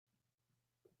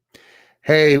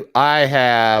Hey, I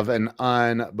have an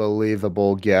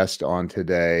unbelievable guest on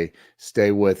today.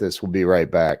 Stay with us. We'll be right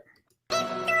back.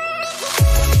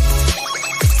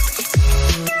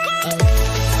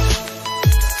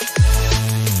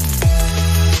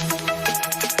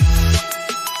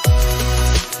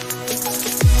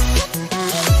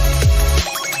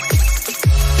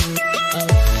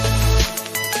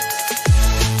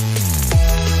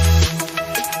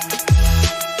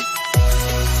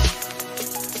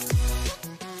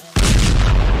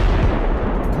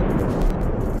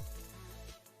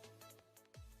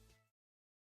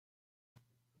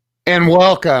 And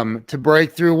welcome to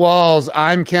Breakthrough Walls.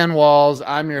 I'm Ken Walls.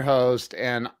 I'm your host,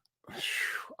 and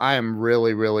I am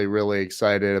really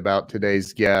excited about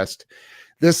today's guest.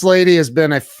 This lady has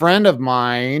been a friend of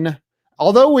mine,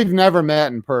 although we've never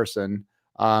met in person.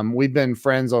 We've been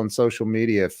friends on social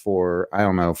media for, I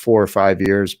don't know, 4 or 5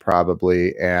 years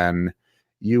probably. And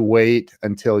you wait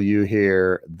until you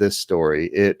hear this story.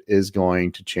 It is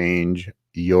going to change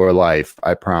your life,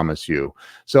 I promise you.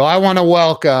 So I want to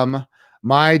welcome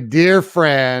my dear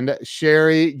friend,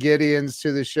 Sherry Gideons,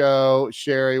 to the show.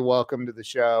 Sherry, welcome to the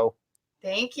show.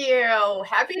 Thank you.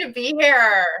 Happy to be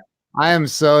here. I am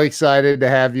so excited to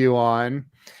have you on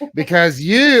because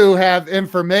you have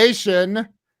information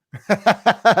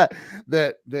that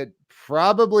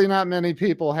probably not many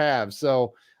people have.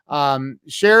 So,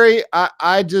 Sherry,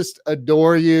 I just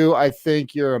adore you. I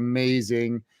think you're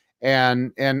amazing,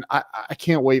 and I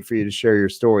can't wait for you to share your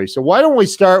story. So, why don't we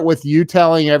start with you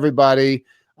telling everybody,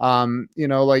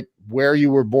 like where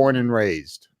you were born and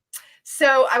raised?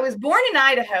 So I was born in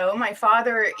Idaho. My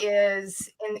father was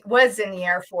in the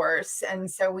Air Force, and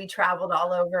so we traveled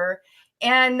all over.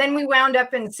 And then we wound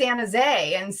up in San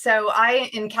Jose, and so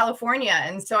in California.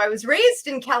 And so I was raised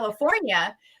in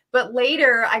California, but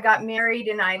later I got married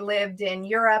and I lived in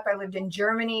Europe. I lived in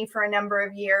Germany for a number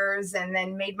of years and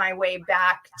then made my way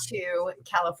back to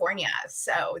California.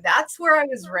 So that's where I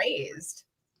was raised.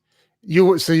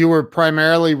 So you were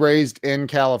primarily raised in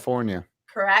California.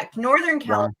 Correct. Northern Wow.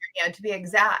 California, to be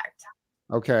exact.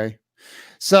 Okay.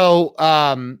 So,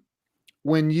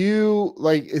 when you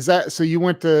is that so you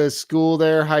went to school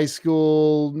there, high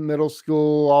school, middle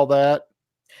school, all that?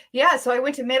 Yeah, so I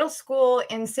went to middle school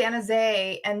in San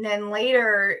Jose and then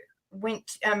later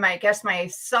went, I guess my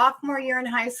sophomore year in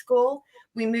high school,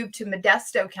 we moved to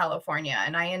Modesto, California,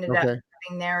 and I ended up Okay.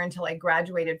 living there until I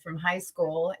graduated from high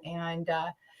school and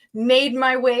made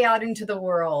my way out into the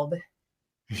world.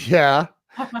 Yeah.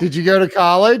 Did you go to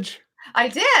college? I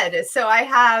did. So I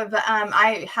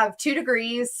have 2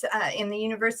 degrees in the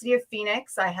University of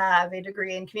Phoenix. I have a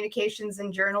degree in communications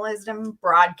and journalism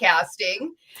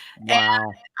broadcasting. And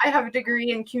Wow. I have a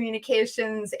degree in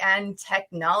communications and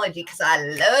technology because I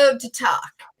love to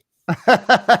talk.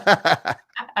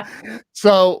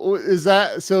 So is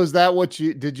that what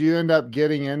you end up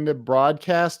getting into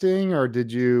broadcasting, or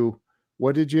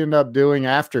what did you end up doing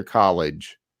after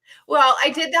college? Well, I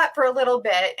did that for a little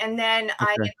bit, and then I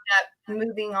Okay. ended up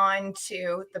moving on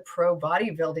to the pro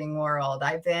bodybuilding world.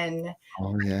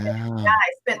 Oh yeah.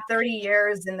 I spent 30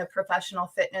 years in the professional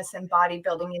fitness and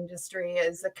bodybuilding industry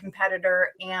as a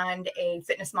competitor and a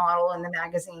fitness model in the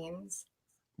magazines.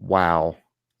 Wow.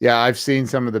 Yeah, I've seen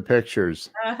some of the pictures.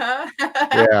 Uh-huh.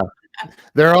 Yeah.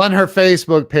 They're on her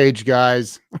Facebook page,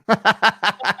 guys.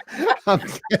 Um,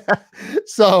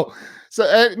 so,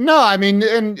 no, I mean,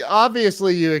 and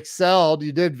obviously you excelled.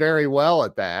 You did very well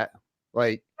at that,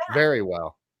 like very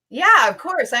well. Yeah, of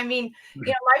course. I mean,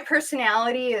 my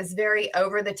personality is very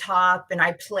over the top and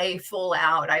I play full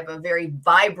out. I have a very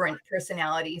vibrant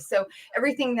personality. So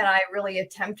everything that I really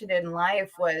attempted in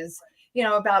life was,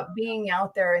 about being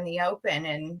out there in the open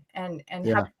and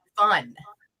Yeah, having fun.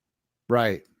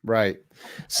 right.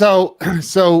 So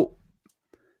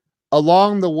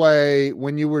along the way,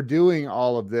 when you were doing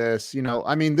all of this,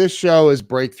 I mean, this show is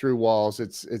Breakthrough Walls.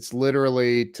 It's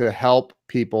literally to help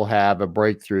people have a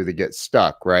breakthrough that gets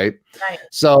stuck, right? Right.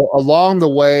 So along the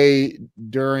way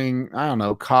during, I don't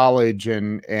know, college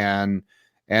and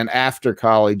after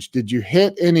college, did you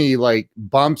hit any like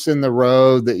bumps in the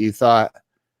road that you thought,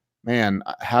 man,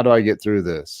 how do I get through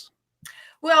this?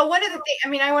 Well, one of the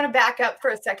things, I want to back up for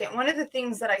a second. One of the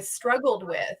things that I struggled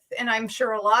with, and I'm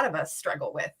sure a lot of us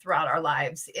struggle with throughout our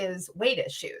lives, is weight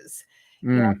issues.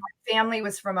 Mm, My family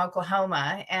was from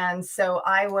Oklahoma, and so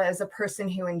I was a person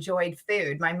who enjoyed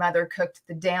food. My mother cooked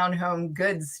the down home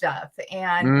good stuff,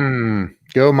 and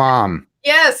go mom.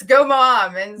 yes, go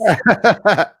mom. And so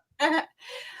I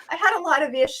had a lot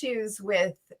of issues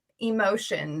with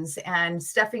emotions and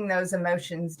stuffing those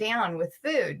emotions down with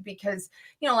food because,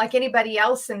 like anybody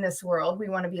else in this world, we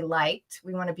want to be liked,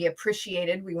 we want to be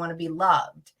appreciated, we want to be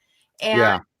loved. And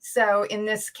Yeah. so in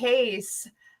this case,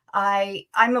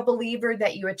 I'm a believer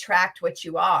that you attract what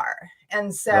you are.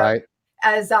 And so Right.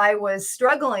 as I was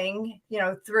struggling,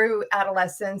 through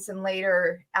adolescence and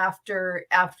later after,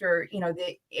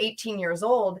 the 18 years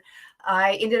old,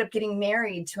 I ended up getting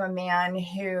married to a man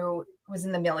who was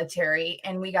in the military,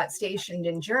 and we got stationed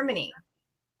in Germany.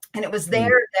 And it was Mm.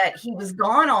 there that he was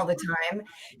gone all the time.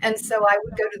 And so I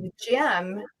would go to the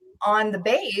gym on the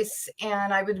base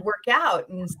and I would work out.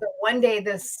 And so one day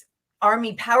this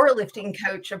Army powerlifting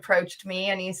coach approached me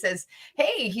and he says,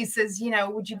 "Hey," he says,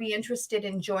 "would you be interested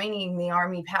in joining the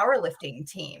Army powerlifting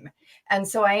team?" And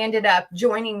so I ended up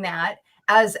joining that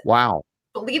as, Wow.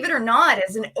 believe it or not,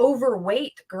 as an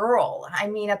overweight girl. I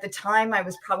mean, at the time I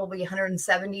was probably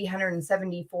 170,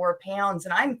 174 pounds,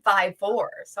 and I'm 5'4".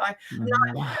 So I'm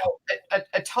not Wow.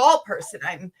 a tall person.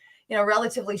 I'm,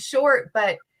 relatively short,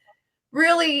 but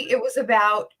really it was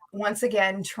about, once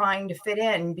again, trying to fit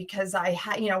in, because I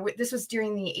had, this was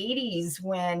during the 80s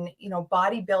when,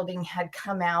 bodybuilding had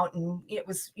come out, and it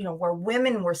was, where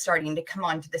women were starting to come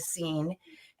onto the scene.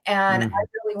 And I Mhm.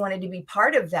 really wanted to be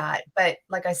part of that. But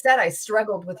like I said, I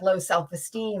struggled with low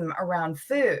self-esteem around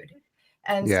food.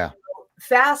 And so Yeah.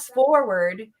 fast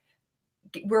forward,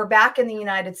 we're back in the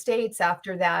United States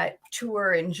after that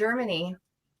tour in Germany,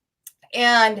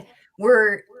 and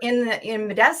we're in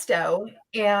Modesto,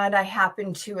 and I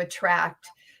happened to attract,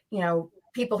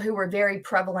 people who were very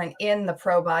prevalent in the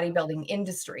pro bodybuilding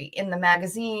industry, in the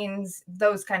magazines,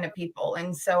 those kind of people.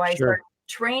 And so I Sure. started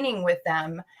training with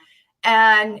them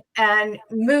and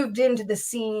moved into the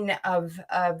scene of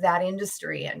that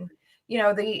industry. And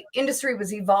the industry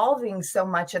was evolving so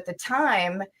much at the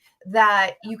time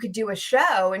that you could do a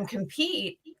show and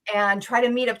compete and try to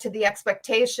meet up to the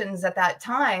expectations at that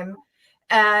time,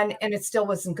 and it still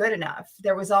wasn't good enough.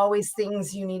 There was always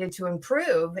things you needed to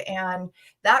improve, and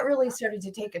that really started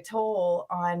to take a toll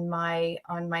on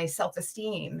my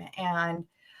self-esteem. And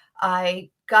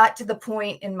I got to the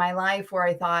point in my life where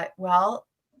I thought, well,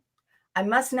 I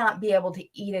must not be able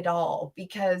to eat at all,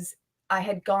 because I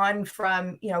had gone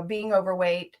from, being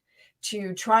overweight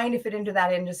to trying to fit into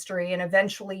that industry, and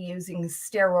eventually using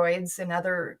steroids and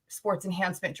other sports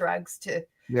enhancement drugs to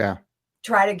Yeah.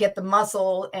 try to get the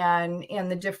muscle and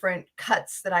the different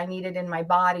cuts that I needed in my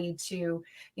body to,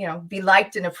 be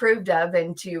liked and approved of,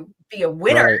 and to be a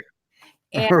winner Right.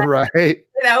 and,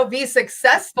 Right. be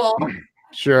successful.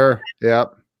 Sure.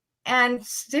 Yep. And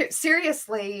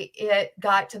seriously, it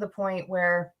got to the point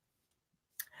where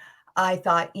I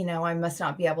thought, I must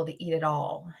not be able to eat at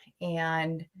all.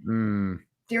 And Mm.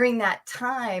 during that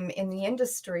time in the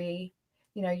industry,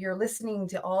 you're listening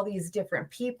to all these different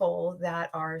people that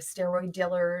are steroid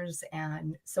dealers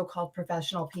and so-called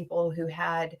professional people who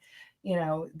had,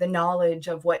 the knowledge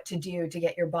of what to do to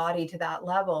get your body to that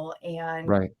level.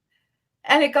 Right.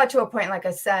 And it got to a point, like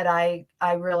I said, I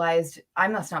realized I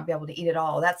must not be able to eat at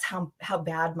all. That's how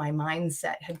bad my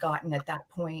mindset had gotten at that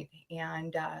point.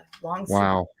 And long story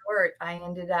Wow. short, I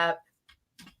ended up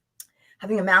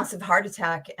having a massive heart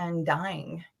attack and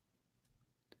dying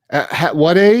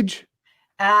What age?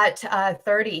 at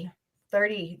 30,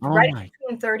 Oh right my.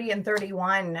 between 30 and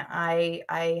 31. I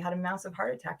had a massive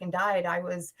heart attack and died.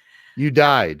 You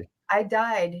died. I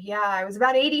died. Yeah, I was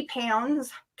about 80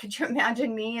 pounds. Could you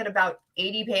imagine me at about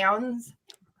 80 pounds?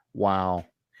 Wow.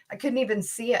 I couldn't even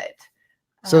see it.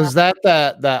 So Uh, is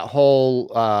that whole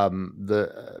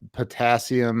the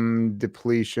potassium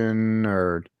depletion,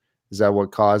 or is that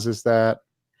what causes that?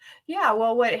 Yeah,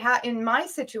 well, in my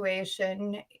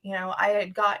situation, I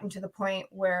had gotten to the point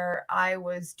where I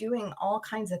was doing all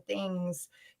kinds of things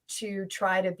to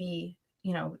try to be,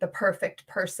 the perfect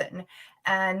person.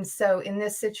 And so in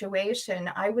this situation,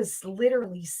 I was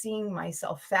literally seeing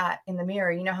myself fat in the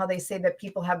mirror. You know how they say that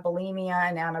people have bulimia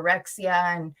and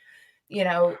anorexia and,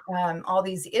 all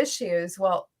these issues?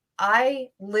 Well, I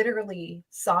literally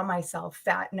saw myself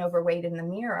fat and overweight in the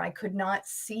mirror. I could not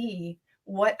see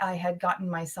what I had gotten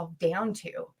myself down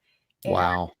to. And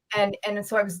Wow. and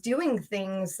so I was doing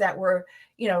things that were,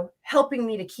 helping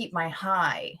me to keep my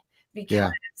high, because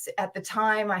Yeah. at the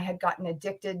time I had gotten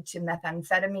addicted to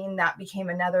methamphetamine. That became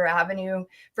another avenue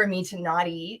for me to not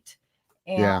eat.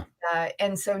 And Yeah.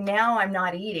 and so now I'm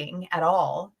not eating at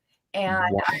all,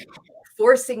 and Wow.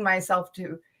 forcing myself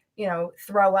to,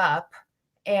 throw up,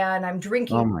 and I'm Oh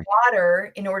drinking my.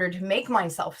 water in order to make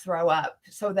myself throw up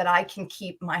so that I can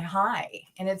keep my high.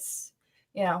 And it's,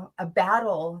 a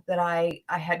battle that I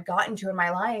had gotten to in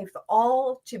my life,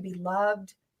 all to be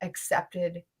loved,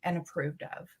 accepted, and approved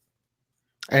of.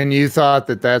 And you thought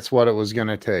that that's what it was going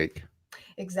to take.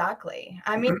 Exactly.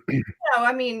 I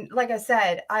mean, like I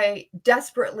said, I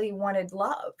desperately wanted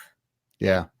love.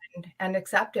 Yeah. and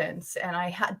acceptance. And I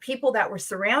had people that were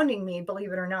surrounding me,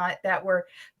 believe it or not, that were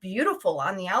beautiful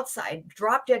on the outside,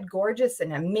 drop dead gorgeous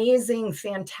and amazing,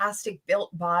 fantastic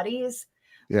built bodies,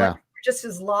 but Yeah. just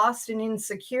as lost and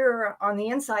insecure on the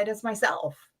inside as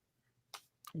myself.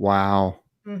 Wow.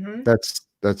 Mm-hmm.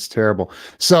 That's terrible.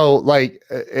 So like,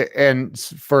 and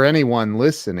for anyone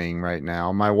listening right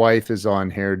now, my wife is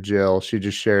on here, Jill. She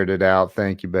just shared it out.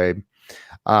 Thank you, babe.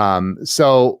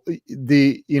 So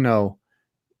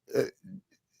uh,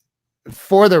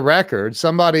 for the record,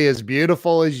 somebody as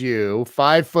beautiful as you,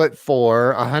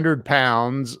 5'4", 100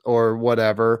 pounds or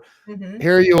whatever, Mm-hmm.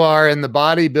 here you are in the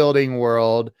bodybuilding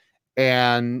world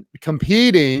and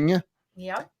competing,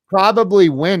 Yep. probably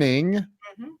winning,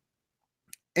 Mm-hmm.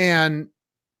 and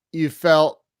you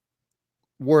felt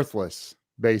worthless,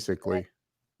 basically,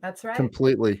 That's right.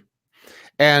 completely.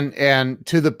 And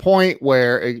to the point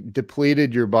where it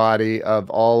depleted your body of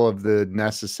all of the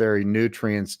necessary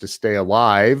nutrients to stay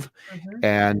alive, Mm-hmm.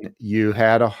 and you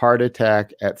had a heart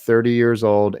attack at 30 years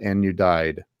old and you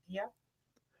died. Yep.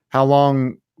 How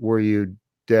long were you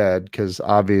dead? Because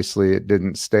obviously it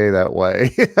didn't stay that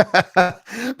way.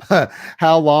 But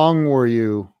how long were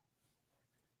you?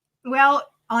 Well,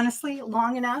 honestly,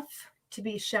 long enough to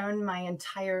be shown my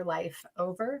entire life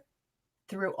over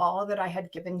through all that I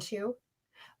had given to,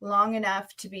 long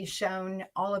enough to be shown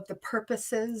all of the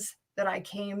purposes that I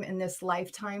came in this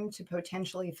lifetime to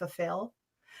potentially fulfill,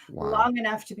 Wow. long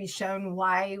enough to be shown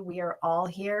why we are all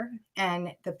here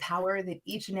and the power that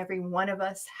each and every one of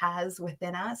us has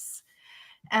within us.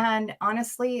 And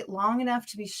honestly, long enough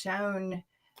to be shown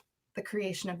the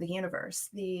creation of the universe,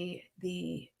 the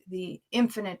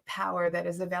infinite power that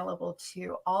is available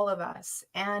to all of us,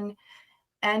 and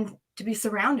to be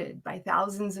surrounded by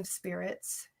thousands of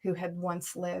spirits who had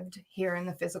once lived here in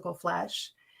the physical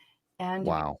flesh, and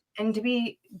Wow. and to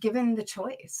be given the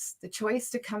choice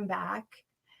to come back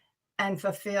and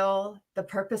fulfill the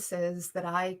purposes that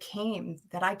I came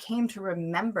to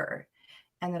remember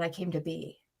and that I came to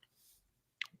be.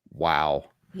 Wow.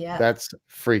 Yeah. That's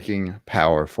freaking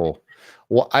powerful.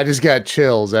 Well, I just got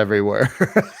chills everywhere.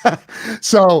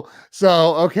 So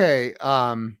okay.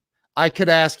 I could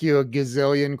ask you a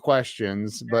gazillion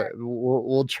questions, but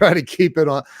we'll try to keep it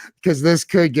on, because this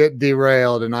could get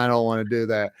derailed and I don't want to do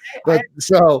that. I, But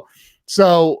so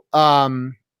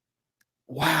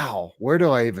wow, where do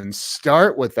I even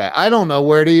start with that? I don't know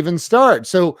where to even start.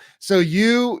 So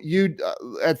you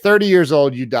at 30 years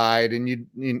old you died, and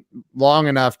you long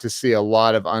enough to see a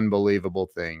lot of unbelievable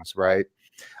things, right?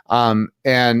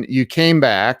 And you came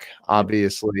back,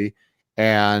 obviously,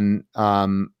 and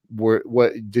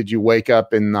what did you wake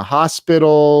up in the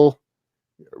hospital?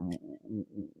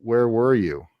 Where were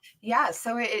you? yeah.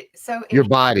 Your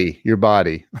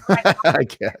body, I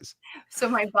guess. So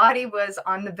my body was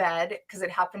on the bed because it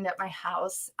happened at my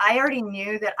house. I already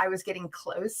knew that I was getting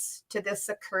close to this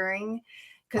occurring,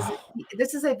 because Oh,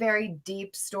 this is a very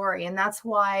deep story. And that's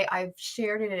why I've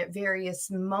shared it at various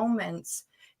moments,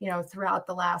 throughout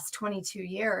the last 22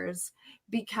 years,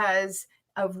 because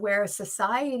of where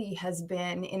society has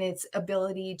been in its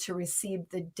ability to receive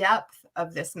the depth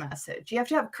of this message. You have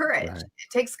to have courage. right.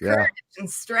 It takes courage Yeah. and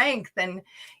strength and,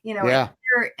 Yeah.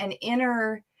 an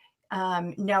inner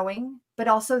knowing, but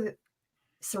also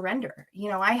surrender.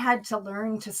 I had to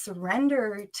learn to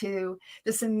surrender to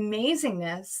this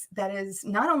amazingness that is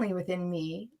not only within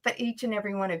me, but each and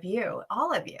every one of you,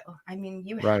 all of you. I mean,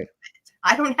 you have Right. it.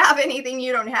 I don't have anything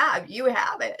you don't have. You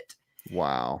have it.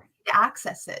 Wow. To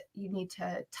access it, you need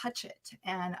to touch it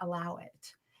and allow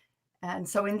it. And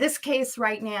so in this case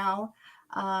right now,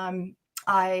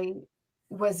 I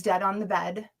was dead on the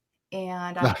bed,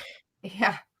 and I,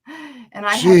 yeah, and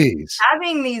I had Jeez.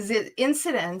 having these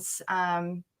incidents.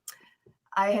 I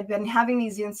had been having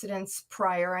these incidents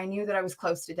prior. I knew that I was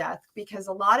close to death, because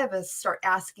a lot of us start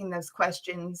asking those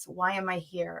questions. Why am I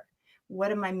here?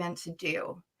 What am I meant to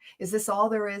do? Is this all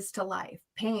there is to life?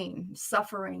 Pain,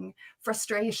 suffering,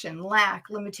 frustration, lack,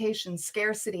 limitation,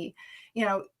 scarcity,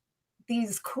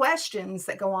 these questions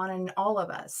that go on in all of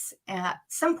us at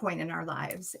some point in our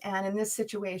lives. And in this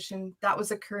situation, that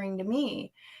was occurring to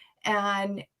me.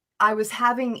 And I was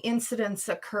having incidents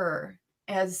occur.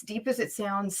 As deep as it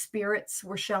sounds, spirits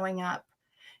were showing up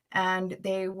and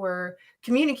they were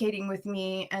communicating with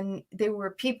me. And they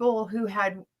were people who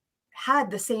had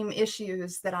the same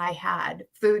issues that I had: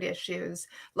 food issues,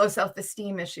 low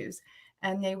self-esteem issues.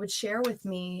 And they would share with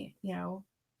me,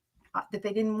 that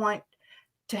they didn't want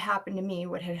to happen to me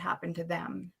what had happened to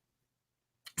them.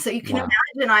 So you can Wow.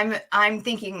 imagine I'm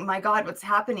thinking, my God, what's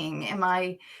happening? Am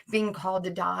I being called to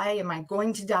die? Am I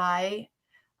going to die?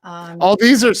 Oh,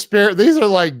 these are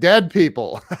like dead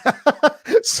people.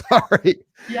 Sorry.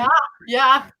 Yeah.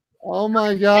 Yeah. Oh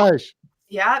my gosh.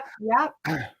 Yep. Yep.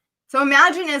 So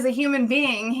imagine as a human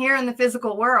being here in the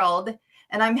physical world,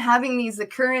 and I'm having these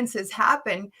occurrences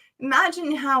happen.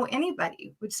 Imagine how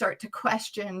anybody would start to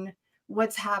question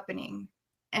what's happening.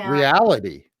 And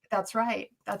Reality. that's right.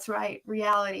 That's right.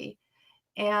 Reality.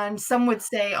 And some would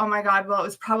say, oh my God, well, it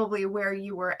was probably where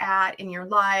you were at in your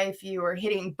life. You were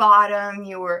hitting bottom.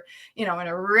 You were, in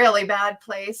a really bad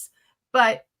place.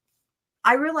 But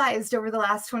I realized over the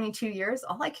last 22 years,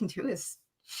 all I can do is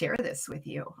share this with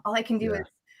you. All I can do is,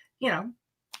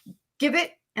 give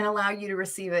it and allow you to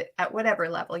receive it at whatever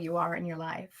level you are in your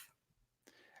life.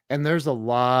 And there's a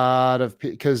lot of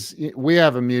because we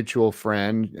have a mutual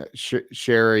friend,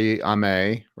 Sherry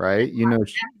Gideons, right?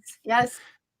 Yes.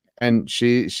 And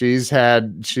she's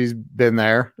been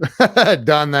there,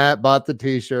 done that, bought the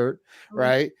t-shirt,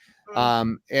 right?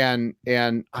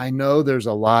 And I know there's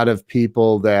a lot of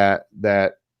people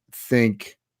that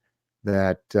think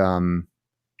that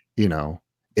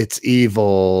it's evil,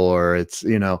 or it's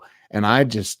and I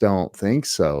just don't think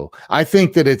so. I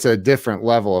think that it's a different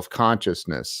level of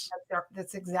consciousness,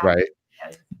 That's exactly right?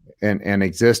 it. And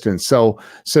existence. So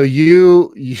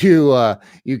you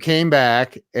came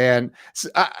back, and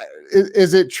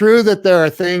is it true that there are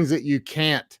things that you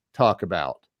can't talk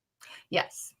about?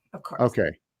 Yes, of course.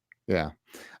 Okay. Yeah.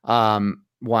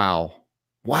 Wow.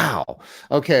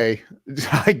 Okay.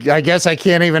 I guess I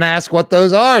can't even ask what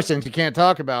those are since you can't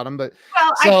talk about them, but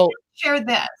well, so I can share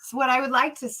this. What I would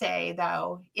like to say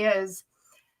though is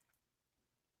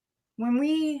when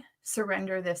we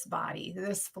surrender this body,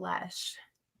 this flesh,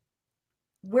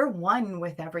 we're one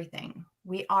with everything.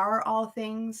 We are all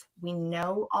things. We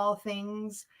know all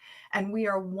things. And we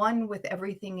are one with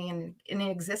everything in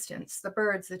existence, the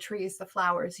birds, the trees, the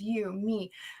flowers, you,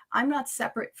 me. I'm not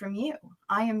separate from you.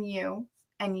 I am you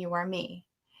and you are me.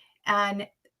 And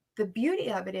the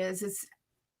beauty of it is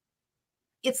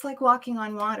it's like walking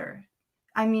on water.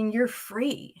 I mean, you're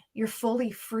free. You're fully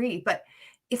free, but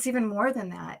it's even more than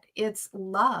that. It's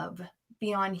love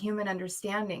beyond human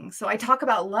understanding. So I talk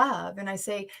about love and I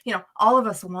say, all of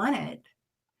us want it.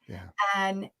 yeah.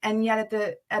 And yet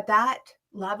at that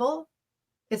level,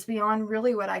 it's beyond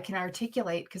really what I can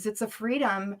articulate, because it's a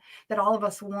freedom that all of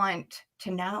us want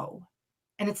to know.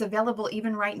 And it's available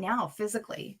even right now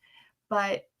physically.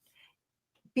 But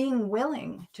being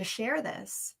willing to share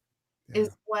this is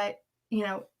what,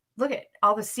 look at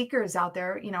all the seekers out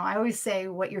there. I always say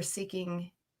what you're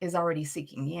seeking is already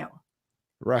seeking you.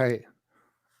 Right.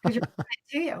 Because you're coming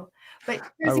to you. But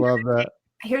I love that.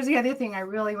 Here's the other thing I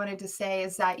really wanted to say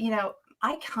is that,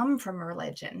 I come from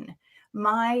religion.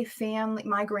 My family,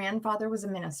 my grandfather was a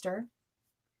minister.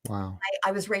 Wow.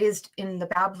 I was raised in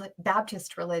the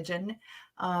Baptist religion.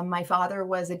 My father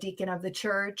was a deacon of the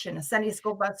church and a Sunday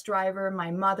school bus driver.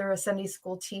 My mother, a Sunday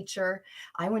school teacher.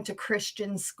 I went to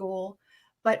Christian school.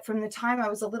 But from the time I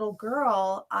was a little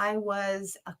girl, I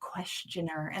was a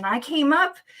questioner, and I came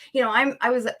up. I'm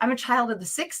a child of the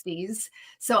 '60s,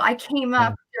 so I came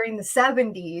up during the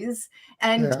 '70s.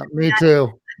 And me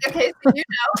too. Okay, so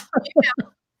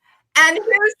And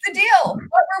here's the deal: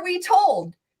 what were we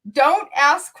told? Don't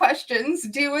ask questions.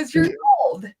 Do as you're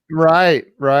told. Right.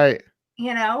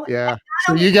 Yeah.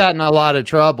 So you got in a lot of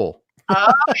trouble.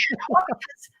 Oh,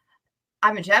 because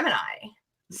I'm a Gemini.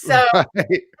 So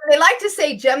they like to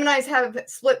say Geminis have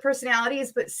split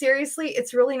personalities, but seriously,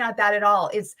 it's really not that at all.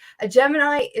 It's a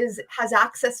Gemini has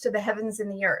access to the heavens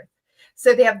and the earth.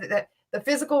 So they have the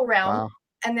physical realm. Wow.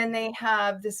 And then they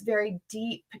have this very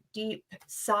deep, deep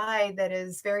side that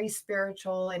is very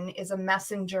spiritual and is a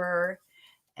messenger.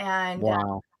 And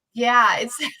wow.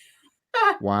 It's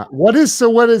wow. What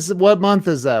month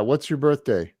is that? What's your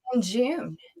birthday? In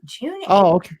June.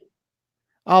 Oh, okay.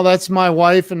 Oh, that's my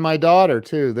wife and my daughter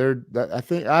too. I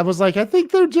think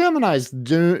they're Geminis.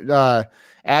 June,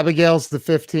 Abigail's the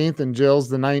 15th and Jill's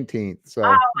the 19th. So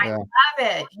I love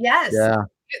it. Yes. Yeah.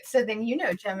 So then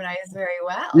Gemini is very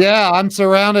well. Yeah, I'm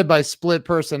surrounded by split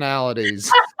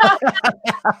personalities.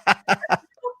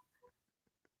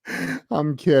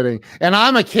 I'm kidding. And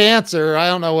I'm a Cancer. I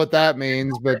don't know what that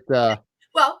means, but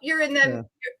well, you're in the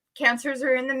Cancers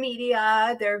are in the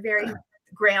media. They're very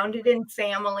grounded in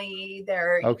family.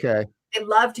 They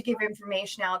love to give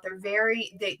information out.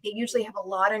 They usually have a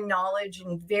lot of knowledge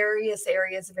in various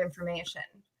areas of information.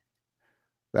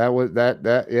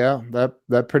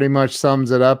 That pretty much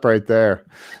sums it up right there.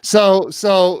 So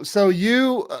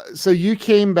you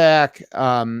came back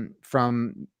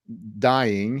from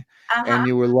dying, and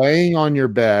you were laying on your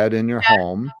bed in your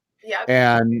home. Yep.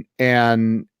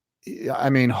 And I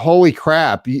mean, holy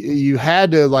crap, you had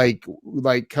to like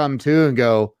come to and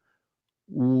go,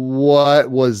 what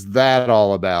was that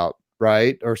all about?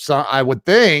 Right. Or so I would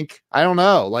think, I don't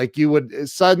know, like you would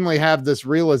suddenly have this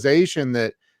realization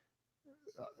that,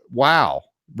 wow,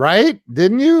 right?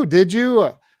 Didn't you? Did you?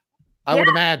 I Yeah. would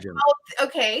imagine.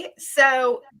 Okay.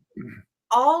 So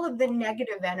all of the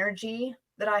negative energy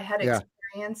that I had Yeah.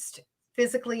 experienced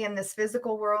physically in this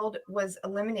physical world was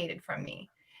eliminated from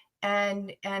me.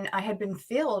 And I had been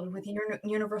filled with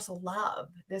universal love,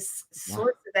 this Wow.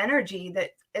 source of energy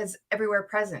that is everywhere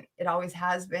present. It always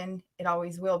has been, it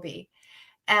always will be.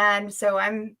 And so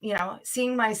I'm,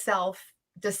 seeing myself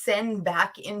descend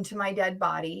back into my dead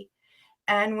body.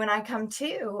 And when I come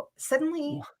to,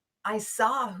 suddenly I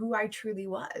saw who I truly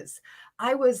was.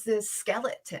 I was this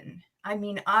skeleton. I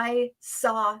mean, I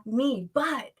saw me,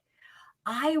 but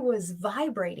I was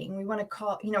vibrating. We want to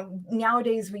call,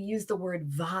 nowadays we use the word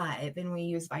vibe, and we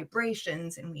use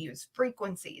vibrations, and we use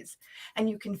frequencies, and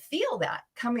you can feel that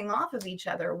coming off of each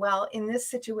other. Well, in this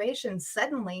situation,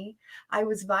 suddenly I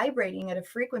was vibrating at a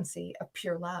frequency of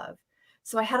pure love.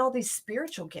 So I had all these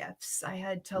spiritual gifts. I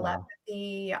had Wow.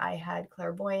 telepathy, I had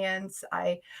clairvoyance,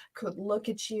 I could look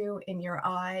at you in your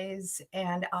eyes,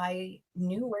 and I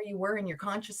knew where you were in your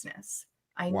consciousness.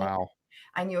 Wow.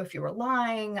 I knew if you were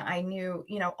lying. I knew,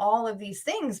 all of these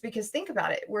things, because think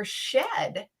about it. We're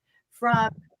shed from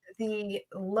the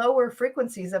lower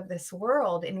frequencies of this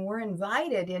world, and we're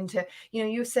invited into,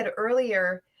 you said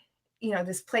earlier,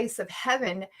 this place of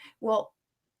heaven. Well,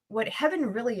 what heaven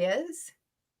really is,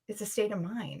 it's a state of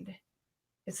mind.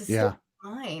 It's a state Yeah. of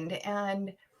mind.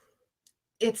 And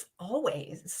it's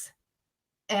always.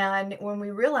 And when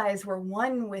we realize we're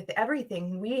one with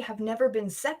everything, we have never been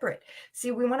separate.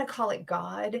 See, we want to call it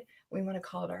God. We want to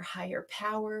call it our higher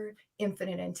power,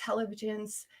 infinite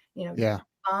intelligence, Yeah.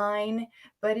 divine.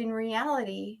 But in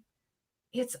reality,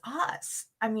 it's us.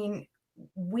 I mean,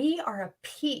 we are a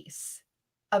piece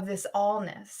of this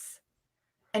allness,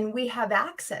 and we have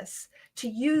access to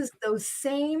use those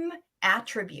same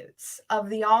attributes of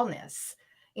the allness,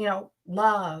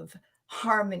 love,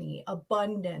 harmony,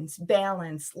 abundance,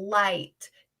 balance, light.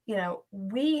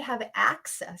 We have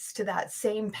access to that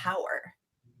same power.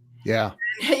 Yeah.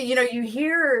 You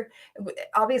hear,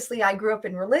 obviously, I grew up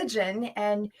in religion,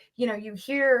 and, you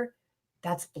hear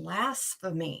that's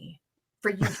blasphemy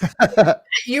for you to,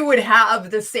 you would have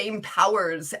the same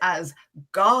powers as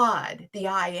God, the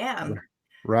I am.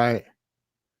 Right.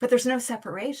 But there's no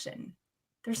separation.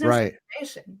 There's no Right.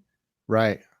 separation.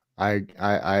 Right.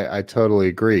 I totally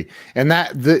agree. And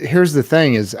here's the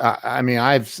thing is, I mean,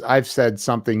 I've said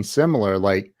something similar,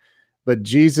 like, but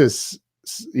Jesus,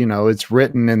 it's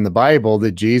written in the Bible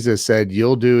that Jesus said,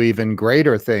 you'll do even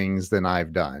greater things than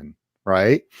I've done.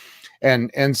 Right.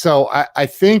 And so I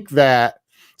think that,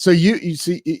 so you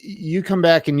see, you come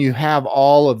back and you have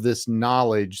all of this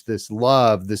knowledge, this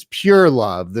love, this pure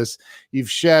love,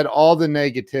 you've shed all the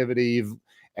negativity,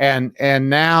 and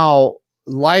now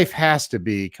life has to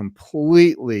be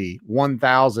completely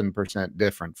 1000%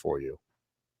 different for you.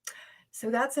 So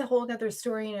that's a whole other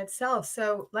story in itself.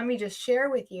 So let me just share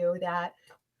with you that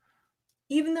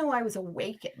even though I was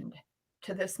awakened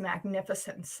to this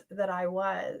magnificence that I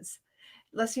was,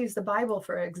 let's use the Bible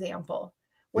for example.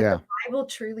 What the Yeah. Bible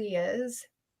truly is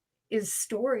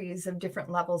stories of different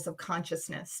levels of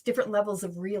consciousness, different levels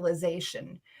of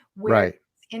realization, where Right.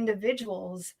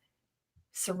 individuals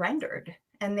surrendered,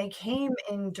 and they came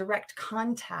in direct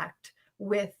contact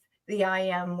with the I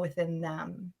am within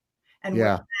them, and were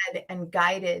Yeah. led and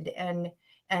guided and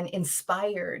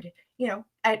inspired,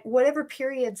 at whatever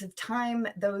periods of time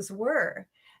those were.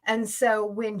 And so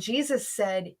when Jesus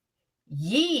said,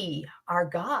 "Ye are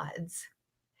gods,"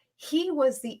 he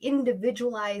was the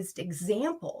individualized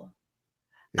example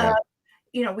of,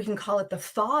 Yeah. we can call it the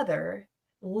Father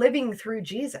living through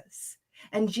Jesus.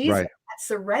 And Jesus Right. had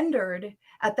surrendered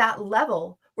at that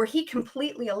level where he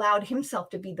completely allowed himself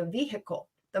to be the vehicle,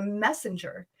 the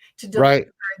messenger, to deliver Right.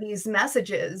 these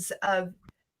messages of,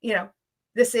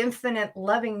 this infinite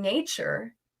loving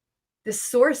nature, this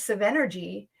source of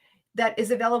energy that is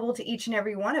available to each and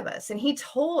every one of us. And he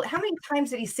told, how many times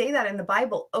did he say that in the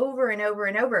Bible over and over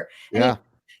and over? And he, Yeah.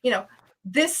 you know,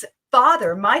 this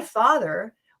Father, my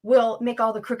Father, will make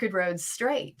all the crooked roads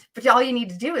straight. But all you need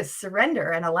to do is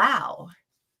surrender and allow.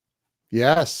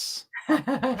 Yes.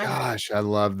 Gosh, I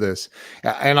love this.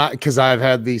 And because I've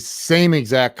had these same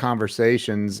exact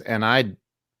conversations and I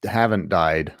haven't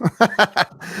died.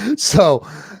 so,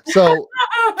 so,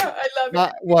 I love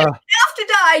it. You well, don't have to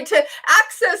die to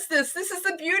access this. This is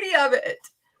the beauty of it.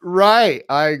 right.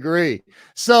 I agree.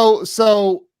 So,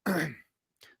 so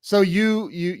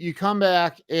you come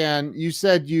back and you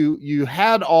said you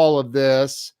had all of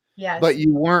this, but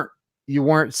Yes. you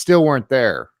weren't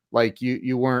there. Like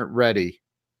you weren't ready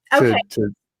Okay,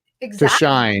 to exactly.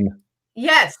 shine.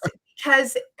 Yes,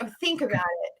 because think about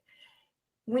it.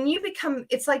 When you become,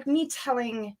 it's like me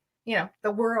telling,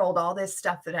 the world all this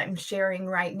stuff that I'm sharing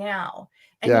right now,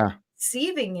 and you're Yeah.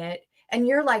 receiving it, and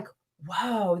you're like,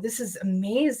 whoa, this is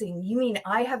amazing. You mean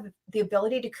I have the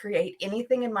ability to create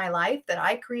anything in my life, that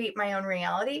I create my own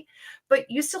reality, but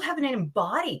you still haven't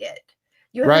embodied it.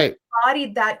 You haven't Right.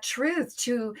 embodied that truth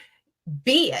to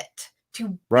be it, to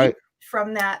be Right.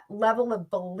 from that level of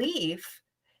belief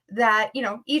that,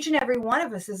 each and every one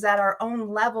of us is at our own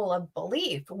level of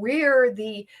belief. We're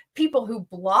the people who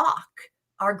block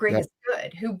our Yep. greatest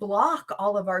good, who block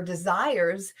all of our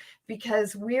desires,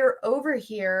 because we're over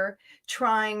here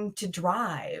trying to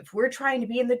drive. We're trying to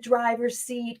be in the driver's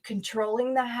seat,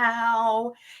 controlling the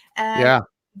how. And Yeah.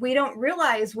 we don't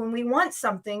realize when we want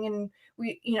something, and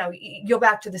you go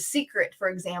back to The Secret, for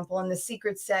example, and The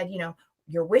Secret said,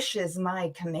 your wish is my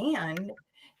command.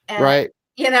 And Right.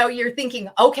 you're thinking,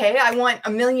 okay, I want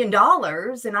 $1 million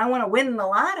and I want to win the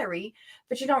lottery,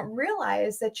 but you don't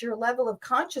realize that your level of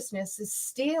consciousness is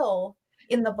still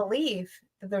in the belief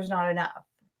that there's not enough,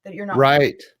 that you're not,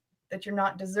 Right. that you're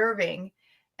not deserving.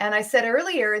 And I said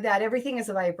earlier that everything is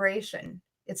a vibration.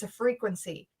 It's a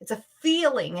frequency. It's a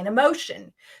feeling, an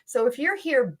emotion. So if you're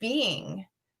here being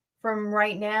from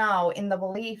right now in the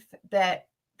belief that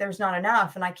there's not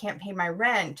enough and I can't pay my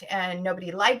rent and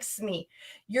nobody likes me,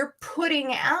 you're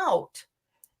putting out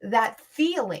that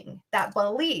feeling, that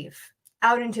belief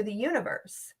out into the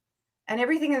universe. And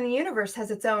everything in the universe has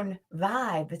its own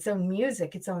vibe, its own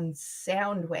music, its own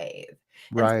sound wave.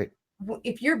 And Right.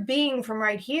 if you're being from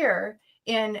right here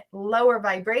in lower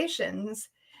vibrations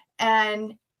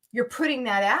and you're putting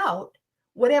that out,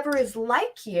 whatever is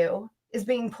like you is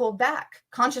being pulled back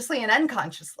consciously and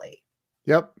unconsciously.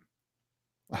 Yep.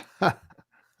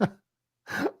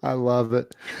 I love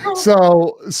it.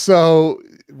 So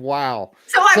wow.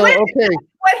 So I So went, okay.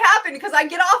 what happened? Because I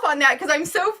get off on that because I'm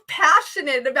so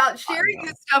passionate about sharing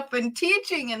this stuff and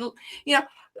teaching and,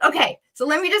 okay. So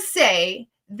let me just say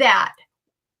that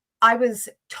I was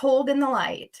told in the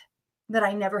light that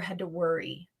I never had to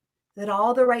worry, that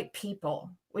all the right people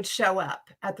would show up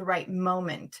at the right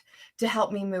moment to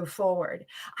help me move forward.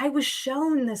 I was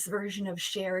shown this version of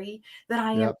Sherry that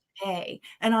I am Yep. today,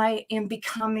 and I am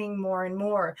becoming more and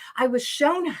more. I was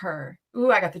shown her.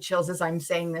 Ooh, I got the chills as I'm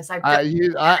saying this. I've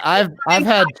I've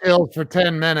had chills for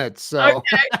 10 minutes. So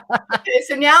Okay,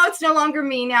 so now it's no longer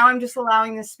me. Now I'm just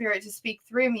allowing the spirit to speak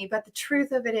through me. But the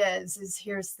truth of it is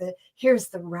here's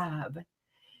the rub.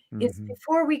 It's Mhm.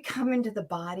 before we come into the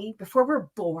body, before we're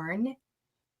born,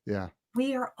 Yeah.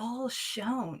 we are all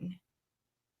shown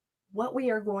what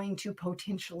we are going to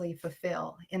potentially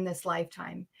fulfill in this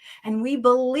lifetime. And we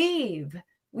believe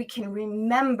we can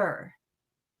remember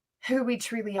who we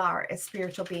truly are as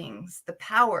spiritual beings, the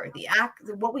power,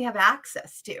 what we have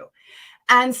access to.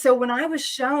 And so when I was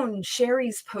shown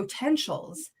Sherry's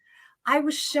potentials, I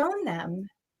was shown them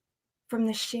from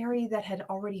the Sherry that had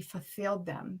already fulfilled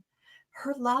them.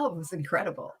 Her love was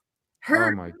incredible. Oh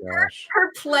Her my gosh.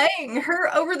 her playing,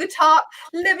 her over the top,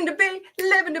 living to be,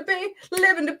 living to be,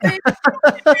 living to be.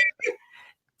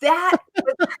 That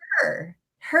was her.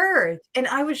 And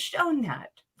I was shown that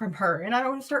from her. And I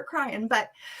don't want to start crying, but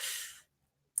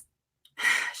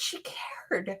she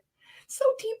cared so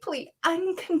deeply,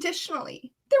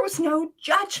 unconditionally. There was no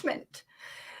judgment.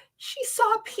 She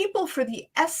saw people for the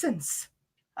essence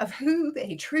of who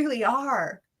they truly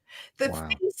are. The Wow.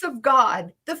 face of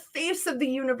God, the face of the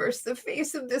universe, the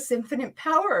face of this infinite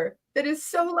power that is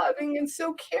so loving and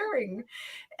so caring.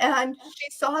 And she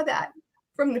saw that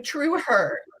from the true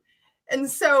her. And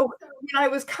so when I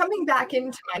was coming back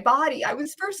into my body, I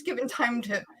was first given time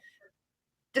to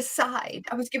decide.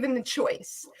 I was given the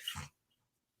choice.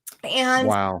 And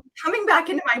Wow. coming back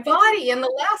into my body, and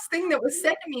the last thing that was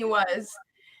said to me was,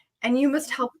 and you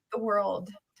must help the world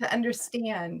to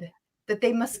understand that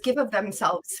they must give of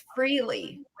themselves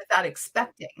freely without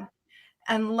expecting.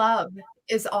 And love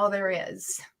is all there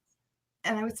is.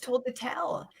 And I was told to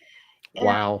tell. And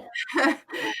Wow.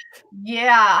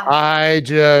 yeah. I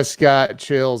just got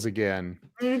chills again.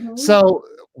 Mhm. So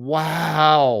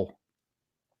wow.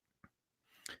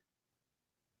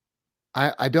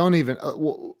 I don't even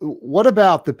what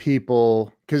about the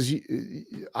people, because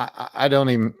I don't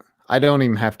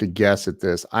even have to guess at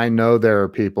this. I know there are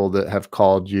people that have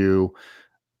called you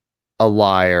a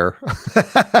liar.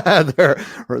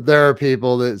 There are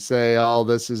people that say, oh,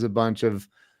 this is a bunch of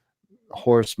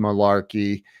horse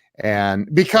malarkey.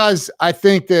 And because I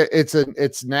think that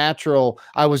it's natural.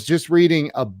 I was just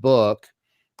reading a book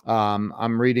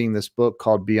I'm reading this book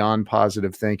called Beyond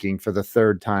Positive Thinking for the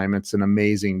third time. It's an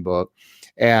amazing book.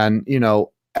 And,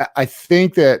 I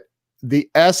think that the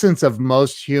essence of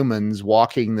most humans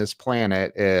walking this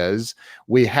planet is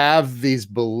we have these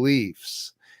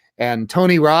beliefs. And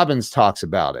Tony Robbins talks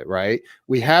about it, right?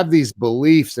 We have these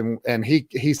beliefs, and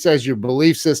he says your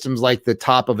belief system's like the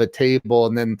top of a table,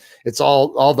 and then it's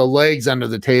all the legs under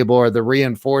the table are the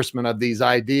reinforcement of these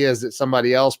ideas that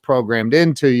somebody else programmed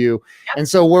into you. And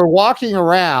so we're walking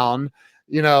around,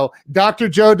 Dr.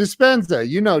 Joe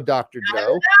Dispenza, Dr.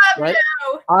 Joe, right?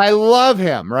 I love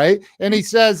him, right? And he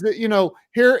says that,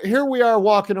 here we are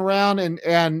walking around, and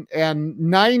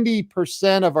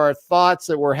 90% of our thoughts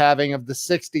that we're having, of the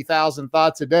 60,000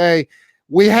 thoughts a day,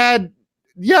 we had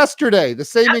yesterday, the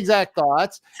same exact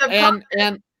thoughts. And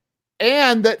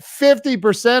that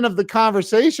 50% of the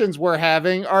conversations we're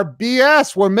having are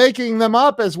BS. We're making them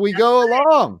up as we go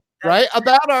along, right?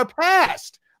 About our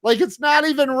past. Like, it's not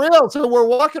even real. So we're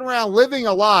walking around living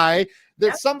a lie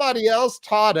that somebody else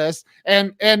taught us,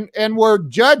 and we're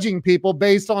judging people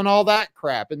based on all that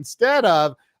crap, instead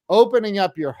of opening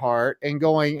up your heart and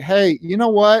going, hey, you know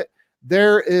what?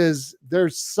 There's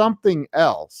something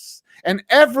else. And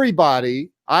everybody,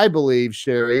 I believe,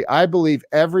 Sherry, I believe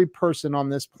every person on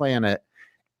this planet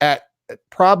at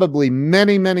probably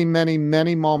many, many, many,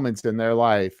 many moments in their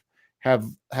life have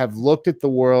looked at the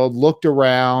world, looked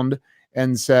around,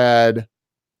 and said,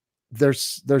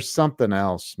 there's something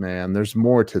else, man. There's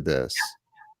more to this.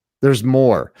 There's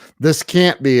more. This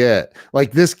can't be it.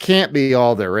 Like, this can't be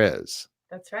all there is.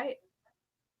 That's right.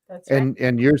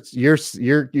 And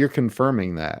you're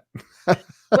confirming that.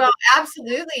 Well,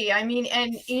 absolutely. I mean,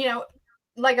 and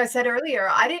like I said earlier,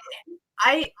 I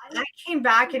came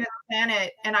back into the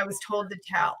planet and I was told to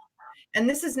tell. And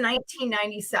this is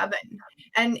 1997.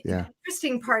 And the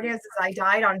interesting part is I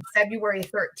died on February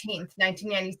 13th,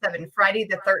 1997, Friday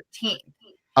the 13th.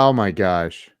 Oh my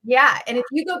gosh. Yeah. And if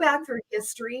you go back through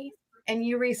history and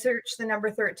you research the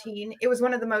number 13, it was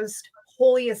one of the most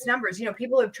holiest numbers.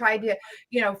 People have tried to,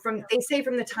 they say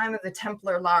from the time of the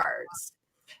Templar Lars,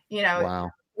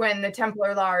 wow. when the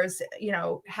Templar Lars,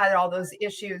 had all those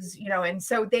issues, and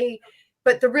so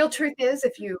but the real truth is,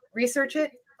 if you research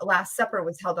it, the Last Supper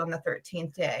was held on the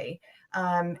 13th day.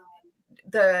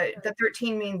 The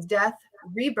 13 means death,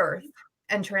 rebirth,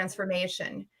 and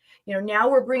transformation. Now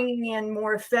we're bringing in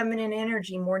more feminine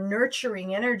energy, more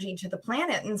nurturing energy to the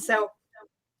planet. And so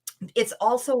it's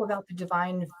also about the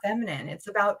divine feminine. It's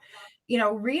about,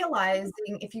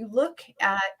 realizing, if you look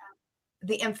at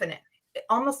the infinite,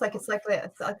 almost like it's like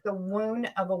the womb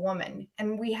of a woman.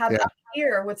 And we have up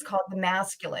here what's called the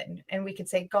masculine, and we could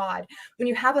say God. When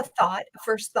you have a thought, a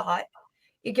first thought,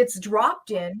 it gets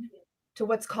dropped in to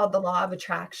what's called the law of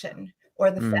attraction,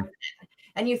 or the feminine.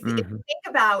 And if you think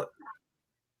about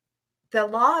the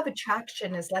law of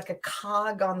attraction is like a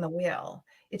cog on the wheel.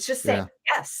 It's just saying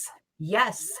yes,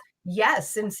 yes,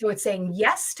 yes. And so it's saying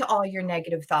yes to all your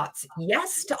negative thoughts,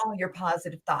 yes to all your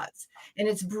positive thoughts. And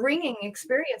it's bringing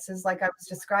experiences, like I was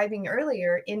describing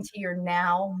earlier, into your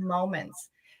now moments.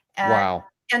 Wow.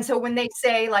 And so when they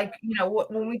say, like,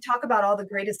 when we talk about all the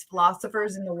greatest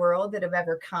philosophers in the world that have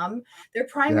ever come, their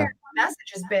primary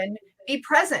message has been, be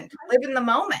present, live in the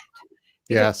moment.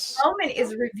 Because the moment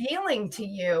is revealing to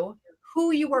you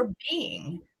who you are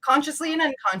being, consciously and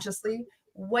unconsciously,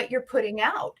 what you're putting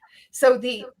out. So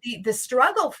the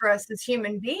struggle for us as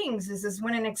human beings is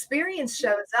when an experience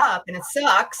shows up and it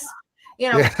sucks,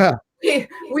 we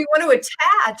want to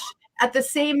attach at the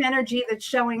same energy that's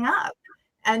showing up.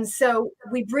 And so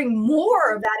we bring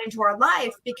more of that into our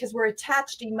life because we're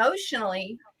attached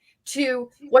emotionally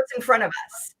to what's in front of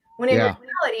us. When in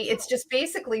reality, it's just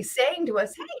basically saying to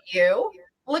us, hey, you,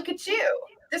 look at you.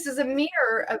 This is a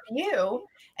mirror of you.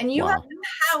 And you have the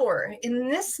power in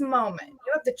this moment.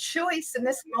 You have the choice in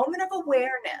this moment of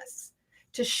awareness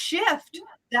to shift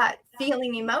that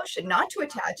feeling emotion, not to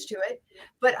attach to it.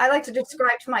 But I like to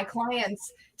describe to my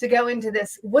clients to go into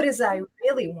this, what is it I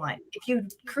really want? If you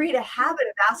create a habit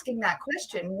of asking that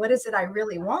question, what is it I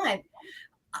really want?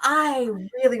 I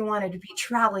really wanted to be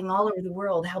traveling all over the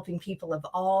world, helping people of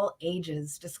all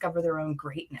ages discover their own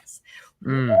greatness.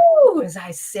 Ooh, as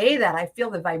I say that, I feel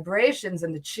the vibrations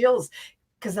and the chills,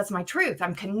 because that's my truth.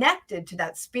 I'm connected to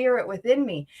that spirit within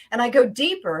me. And I go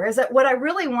deeper. Is that what I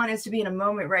really want is to be in a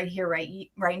moment right here,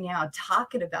 right now,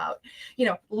 talking about,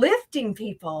 lifting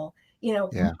people,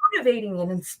 motivating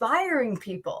and inspiring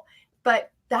people.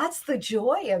 But that's the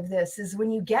joy of this, is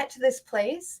when you get to this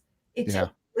place, it's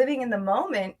living in the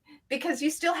moment, because you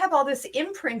still have all this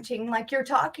imprinting, like you're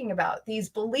talking about, these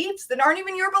beliefs that aren't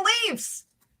even your beliefs.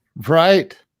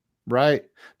 Right. Right.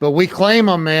 But we claim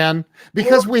them, man, Well,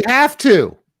 because we have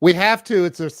to. We have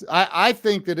to. I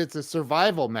think that it's a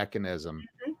survival mechanism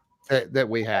mhm, that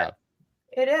we have.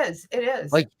 it is. It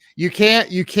is. Like you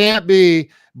can't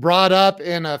be brought up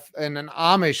in an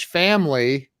Amish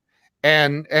family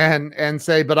and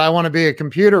say, but I want to be a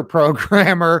computer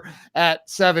programmer at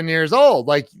 7 years old.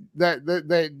 Like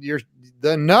that you're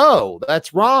the no,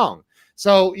 that's wrong.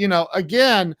 So,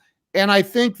 again, and I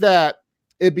think that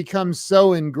it becomes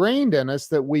so ingrained in us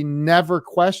that we never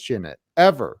question it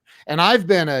ever. And I've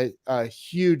been a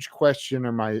huge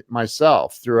questioner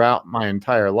myself throughout my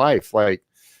entire life. Like,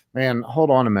 man, hold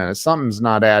on a minute. Something's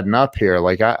not adding up here.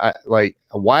 Like I like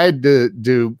why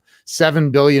do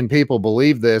 7 billion people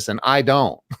believe this and I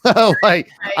don't? Like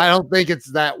I Right. don't think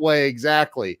it's that way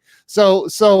exactly. So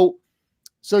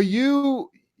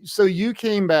you you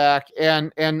came back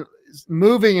and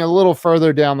moving a little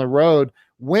further down the road,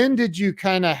 when did you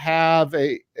kind of have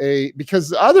a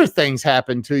because other things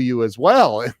happen to you as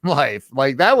well in life?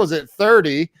 Like that was at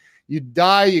 30, you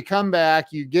die, you come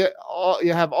back, you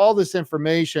have all this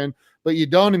information, but you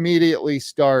don't immediately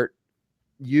start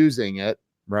using it,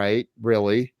 right?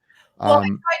 Really. Well,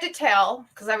 Um, I tried to tell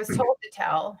because I was told to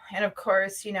tell, and of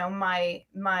course,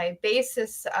 my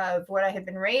basis of what I had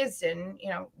been raised in,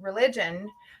 religion.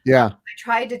 yeah, I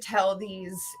tried to tell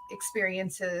these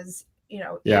experiences, in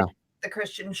yeah, the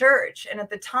Christian church, and at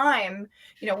the time,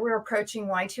 we're approaching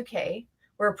Y2K.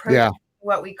 We're approaching yeah,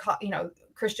 what we call,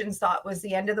 Christians thought was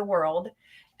the end of the world,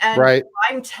 and right,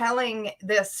 I'm telling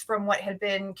this from what had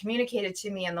been communicated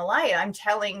to me in the light. I'm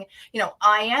telling,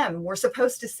 I am. We're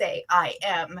supposed to say I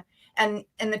am. And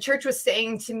the church was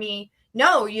saying to me,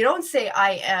 no, you don't say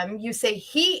I am, you say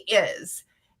he is.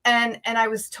 And I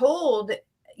was told,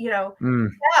 you know, mm,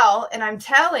 tell, and I'm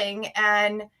telling,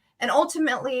 and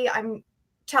ultimately I'm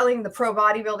telling the pro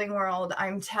bodybuilding world,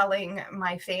 I'm telling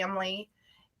my family,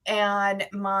 and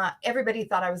my everybody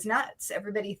thought I was nuts.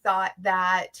 Everybody thought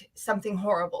that something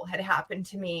horrible had happened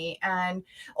to me. And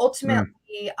ultimately,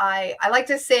 mm, I like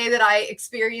to say that I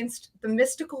experienced the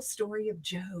mystical story of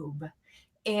Job,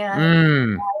 and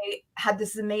mm, I had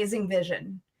this amazing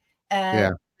vision and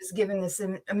yeah, was given this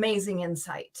amazing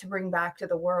insight to bring back to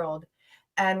the world.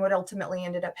 And what ultimately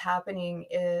ended up happening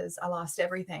is I lost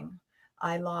everything.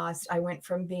 I went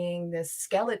from being this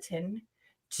skeleton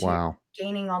to wow,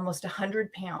 gaining almost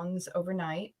 100 pounds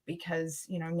overnight because,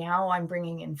 now I'm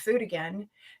bringing in food again.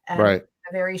 And right, in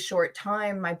a very short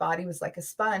time, my body was like a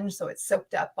sponge. So it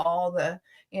soaked up all the,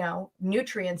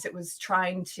 nutrients it was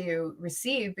trying to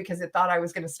receive because it thought I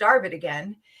was going to starve it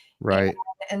again. right,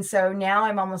 And so now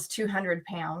I'm almost 200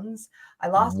 pounds. I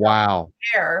lost all wow,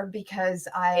 my hair because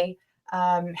I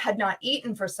had not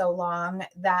eaten for so long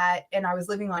and I was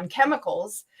living on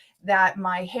chemicals that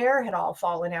my hair had all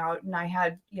fallen out, and I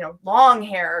had, long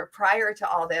hair prior to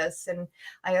all this. And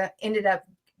I ended up,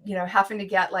 having to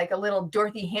get like a little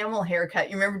Dorothy Hamill haircut.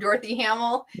 You remember Dorothy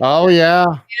Hamill? oh yeah,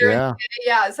 yeah,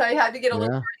 Yeah, so I had to get a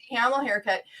little yeah, Dorothy Hamill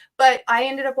haircut, but I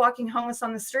ended up walking homeless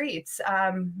on the streets.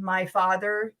 My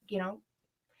father,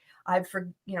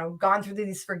 gone through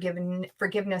these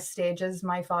forgiveness stages.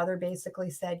 My father basically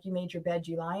said, "You made your bed,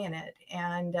 you lie in it."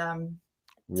 And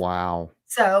wow,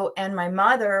 and my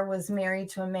mother was married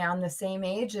to a man the same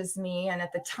age as me, and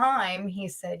at the time he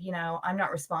said, "I'm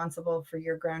not responsible for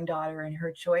your grown daughter and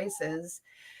her choices."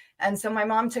 And so my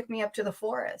mom took me up to the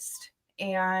forest,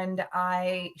 and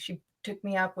she took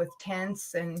me up with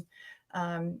tents and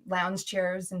lounge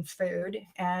chairs and food.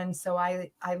 And so I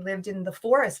lived in the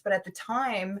forest, but at the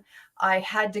time I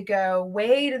had to go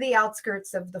way to the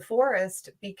outskirts of the forest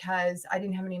because I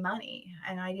didn't have any money,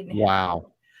 and I didn't have, wow,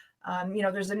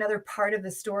 there's another part of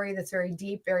the story that's very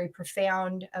deep, very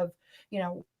profound of,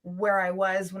 where I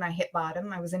was when I hit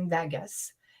bottom. I was in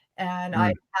Vegas, and I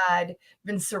mm, had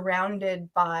been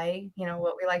surrounded by,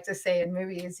 what we like to say in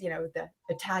movies, the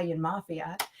Italian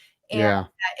mafia. And yeah,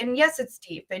 and yes, it's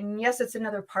deep, and yes, it's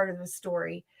another part of the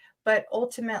story, but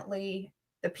ultimately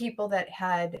the people that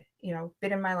had,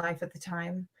 been in my life at the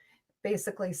time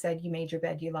basically said, "You made your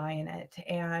bed, you lie in it."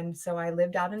 And so I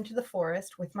lived out into the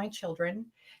forest with my children.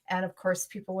 And of course,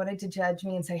 people wanted to judge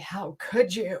me and say, "How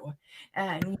could you?"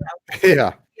 And,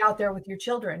 yeah, be out there with your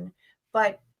children.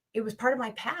 But it was part of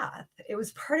my path. It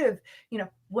was part of,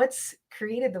 what's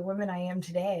created the woman I am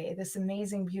today. This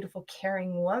amazing, beautiful,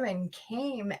 caring woman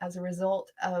came as a result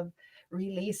of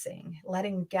releasing,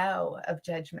 letting go of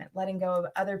judgment, letting go of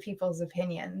other people's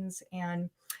opinions. And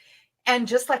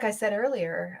just like I said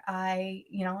earlier,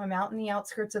 I'm out in the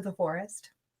outskirts of the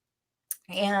forest,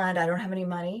 and I don't have any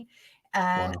money.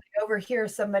 And wow, I overhear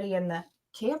somebody in the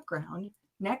campground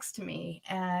next to me,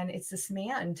 and it's this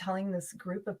man telling this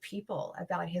group of people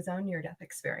about his own near-death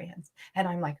experience. And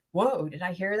I'm like, whoa, did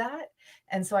I hear that?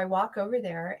 And so I walk over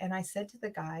there and I said to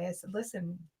the guy, I said,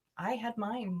 listen, I had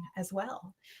mine as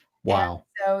well. And Wow.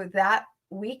 so that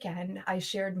weekend, I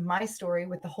shared my story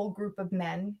with the whole group of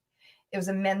men. It was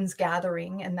a men's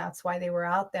gathering, and that's why they were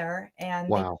out there. And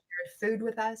they Wow. shared food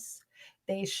with us.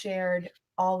 They shared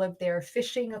all of their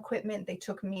fishing equipment. They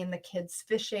took me and the kids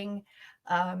fishing.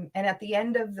 And at the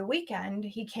end of the weekend,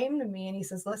 he came to me and he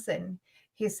says, listen,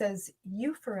 he says,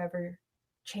 you forever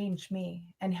changed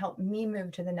me and helped me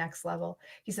move to the next level.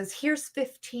 He says, here's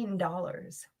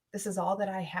 $15. This is all that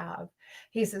I have.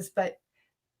 He says, but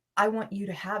I want you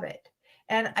to have it.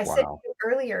 And I said to Wow. you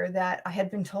earlier that I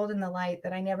had been told in the light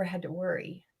that I never had to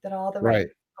worry, that all the right Right.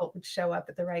 people would show up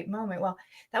at the right moment. Well,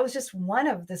 that was just one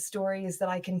of the stories that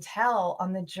I can tell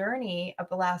on the journey of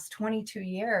the last 22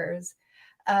 years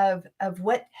of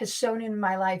what has shown in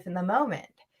my life in the moment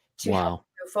to help Wow.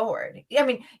 me move forward. I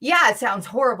mean, yeah, it sounds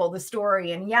horrible, the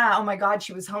story. And yeah, oh my God,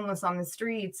 she was homeless on the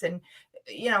streets and,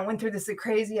 went through this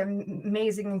crazy,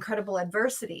 amazing, incredible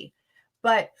adversity.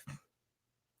 But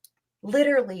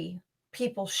literally,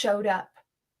 people showed up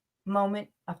moment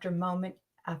after moment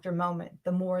after moment,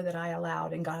 the more that I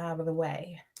allowed and got out of the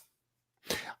way.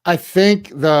 I think,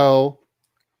 though,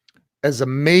 as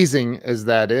amazing as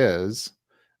that is,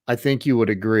 I think you would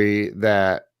agree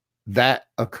that that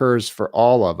occurs for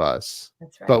all of us,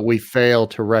 That's right. but we fail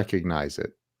to recognize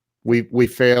it. We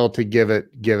fail to give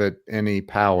it any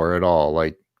power at all.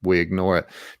 Like, we ignore it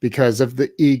because of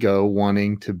the ego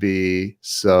wanting to be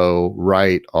so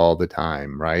right all the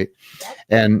time, right?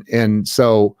 Yep. And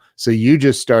so you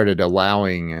just started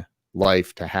allowing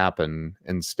life to happen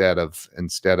instead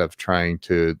of trying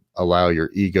to allow your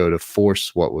ego to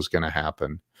force what was going to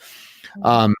happen.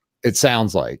 Mhm. It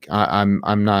sounds like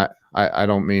I'm not, I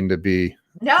don't mean to be,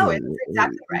 No, it's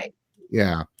exactly right.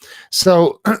 yeah.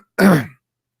 So,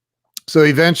 so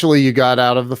eventually you got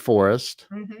out of the forest,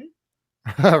 Mhm.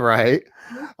 right?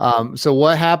 Mhm. So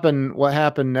what happened? What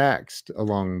happened next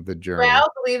along the journey? Well,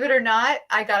 believe it or not,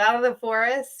 I got out of the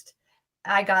forest.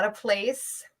 I got a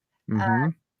place, uh, Mm-hmm.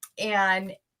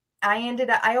 and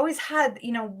I always had,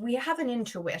 we have an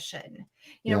intuition.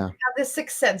 We Yeah. have the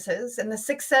six senses, and the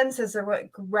six senses are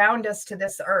what ground us to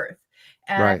this earth.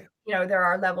 And, Right. there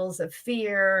are levels of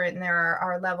fear, and there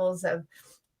are levels of,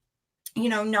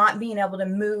 not being able to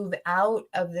move out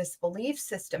of this belief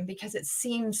system because it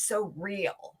seems so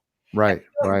real. And Right. we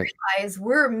don't Right. realize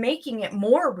we're making it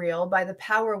more real by the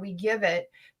power we give it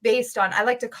based on, I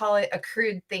like to call it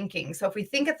accrued thinking. So if we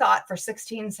think a thought for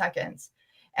 16 seconds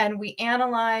and we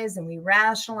analyze and we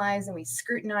rationalize and we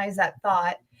scrutinize that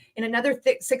thought, in another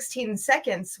 16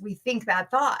 seconds, we think that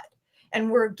thought.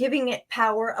 And we're giving it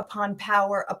power upon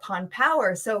power upon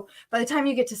power. So by the time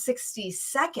you get to 60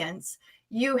 seconds,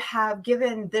 you have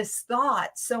given this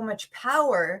thought so much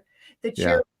power that Yeah.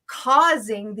 you're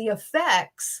causing the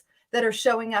effects that are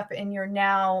showing up in your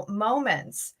now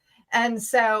moments. And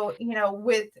so,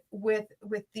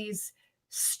 with these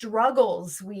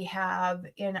struggles we have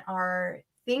in our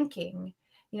thinking,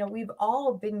 we've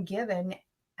all been given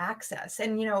access.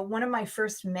 And one of my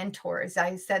first mentors,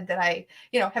 I said that I,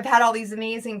 have had all these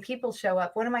amazing people show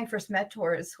up. One of my first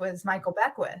mentors was Michael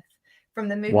Beckwith from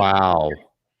the movie. Wow.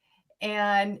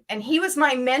 And he was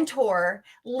my mentor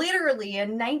literally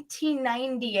in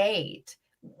 1998,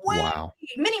 way Wow.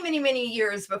 many, many, many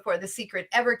years before The Secret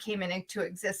ever came into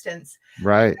existence.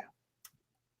 Right.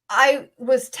 I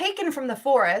was taken from the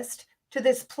forest to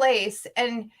this place,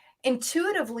 and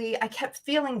intuitively I kept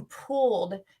feeling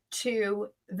pulled to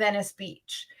Venice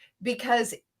Beach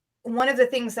because one of the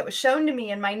things that was shown to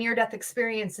me in my near-death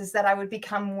experience is that I would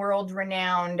become world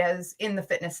renowned as in the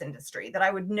fitness industry, that I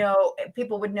would know,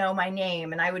 people would know my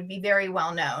name and I would be very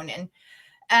well known.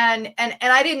 And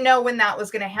I didn't know when that was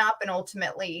going to happen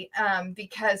ultimately,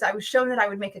 because I was shown that I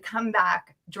would make a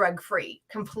comeback drug-free,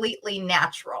 completely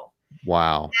natural.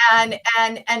 Wow.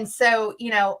 And so,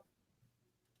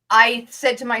 I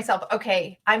said to myself,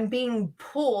 okay, I'm being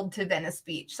pulled to Venice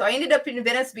Beach. So I ended up in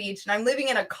Venice Beach and I'm living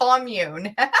in a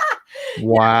commune.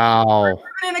 Wow.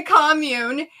 In a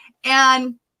commune.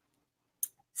 And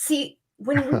see,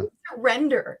 when we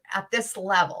surrender at this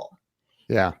level,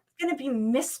 Yeah. it's going to be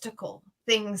mystical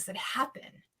things that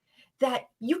happen that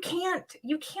you can't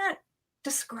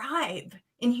describe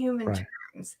in human Right.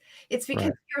 terms. It's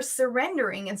because Right. you're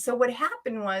surrendering. And so what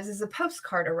happened was is a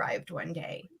postcard arrived one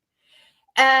day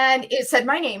and it said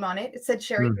my name on it. It said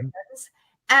Sherry Mhm. Gideons.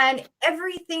 And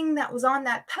everything that was on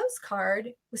that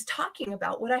postcard was talking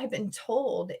about what I had been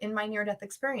told in my near-death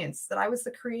experience, that I was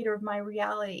the creator of my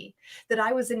reality, that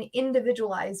I was an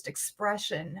individualized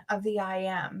expression of the I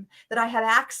am, that I had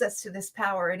access to this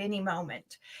power at any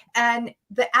moment. And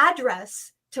the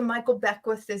address to Michael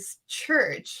Beckwith's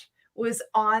church was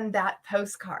on that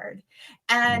postcard.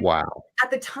 And Wow.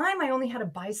 at the time, I only had a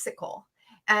bicycle.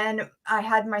 And I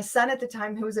had my son at the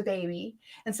time who was a baby.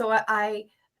 And so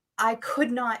I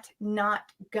could not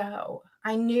go.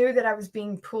 I knew that I was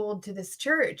being pulled to this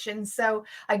church. And so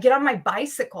I get on my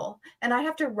bicycle and I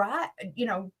have to ride,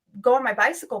 go on my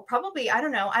bicycle, probably, I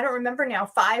don't know, I don't remember now,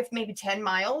 5, maybe 10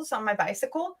 miles on my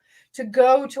bicycle to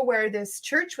go to where this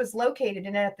church was located.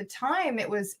 And at the time it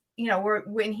was,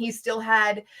 when he still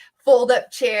had fold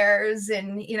up chairs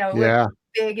and, it was Yeah.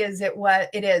 big as it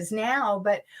is now.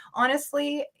 But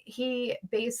honestly, he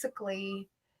basically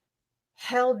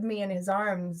held me in his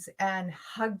arms and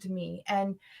hugged me.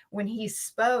 And when he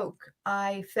spoke,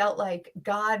 I felt like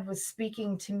God was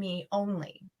speaking to me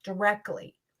only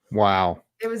directly. Wow.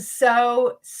 It was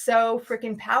so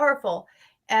freaking powerful.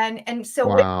 And so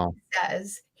what Wow. he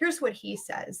says, here's what he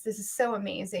says. This is so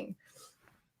amazing.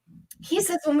 He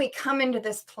says, when we come into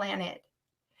this planet,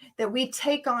 that we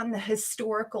take on the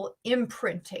historical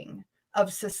imprinting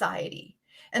of society.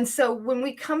 And so when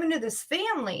we come into this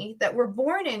family that we're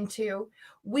born into,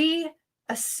 we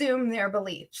assume their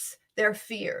beliefs, their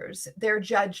fears, their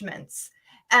judgments.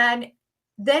 And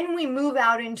then we move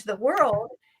out into the world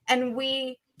and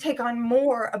we take on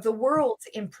more of the world's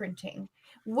imprinting.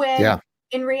 When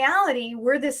in reality,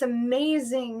 we're this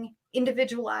amazing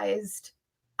individualized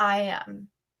I am.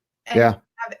 And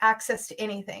have access to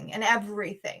anything and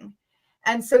everything.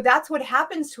 And so that's what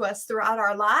happens to us throughout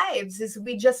our lives, is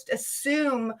we just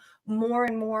assume more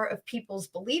and more of people's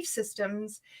belief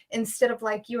systems instead of,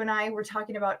 like you and I were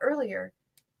talking about earlier,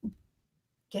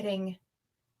 getting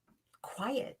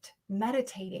quiet,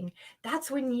 meditating.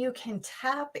 That's when you can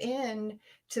tap in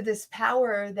to this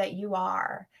power that you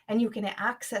are, and you can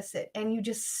access it, and you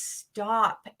just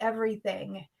stop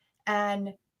everything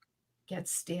and get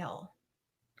still.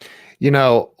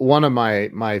 One of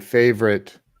my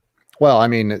favorite, well, I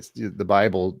mean, it's the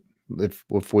Bible.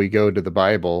 If we go to the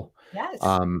Bible, Yes,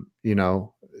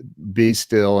 be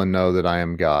still and know that I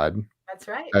am God. that's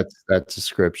right. That's a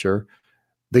scripture.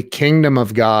 The kingdom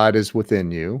of God is within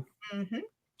you. Mm-hmm.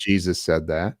 Jesus said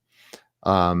that.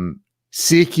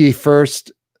 Seek ye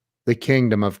first the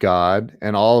kingdom of God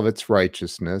and all of its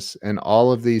righteousness, and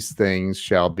all of these things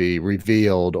shall be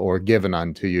revealed or given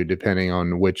unto you, depending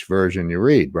on which version you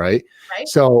read, right? Right.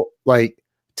 So, like,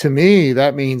 to me,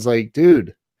 that means, like,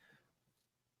 dude,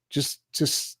 just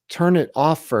turn it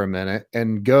off for a minute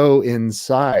and go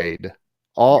inside.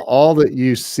 All that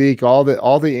you seek, all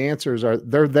the answers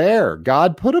they're there.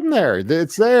 God put them there.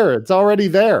 It's there. It's already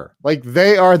there. Like,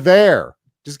 they are there.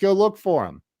 Just go look for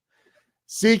them.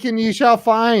 Seek and you shall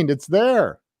find. It's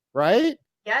there, right?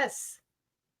 Yes.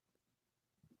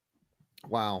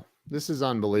 Wow, this is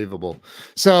unbelievable.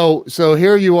 So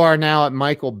here you are now at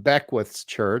Michael Beckwith's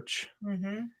church,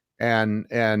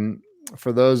 and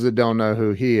for those that don't know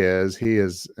who he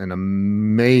is an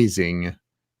amazing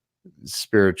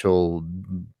spiritual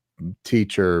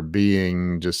teacher,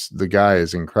 being. Just, the guy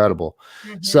is incredible.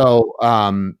 So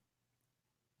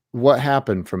what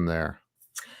happened from there?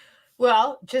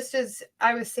 Well, just as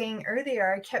I was saying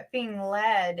earlier, I kept being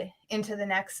led into the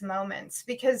next moments,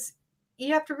 because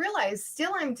you have to realize,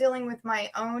 still I'm dealing with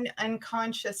my own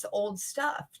unconscious old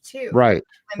stuff too. Right.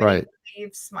 Limiting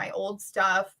beliefs, my old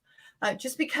stuff.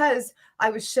 Just because I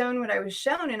was shown what I was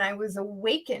shown, and I was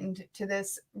awakened to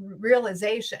this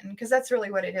realization, because that's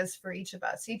really what it is for each of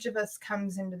us. Each of us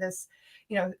comes into this,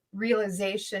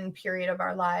 realization period of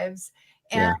our lives.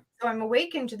 And so I'm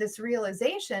awakened to this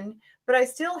realization, but I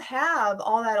still have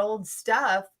all that old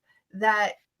stuff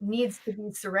that needs to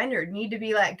be surrendered, need to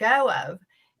be let go of.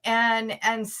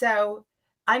 And so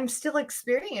I'm still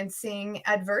experiencing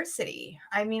adversity.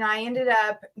 I mean, I ended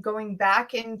up going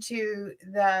back into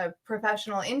the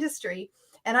professional industry,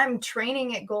 and I'm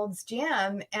training at Gold's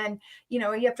Gym. And, you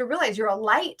have to realize you're a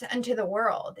light unto the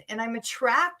world. And I'm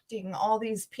attracting all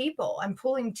these people. I'm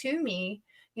pulling to me,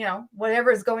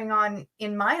 whatever is going on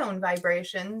in my own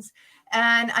vibrations.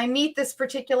 And I meet this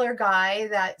particular guy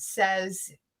that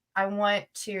says, I want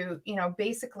to,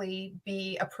 basically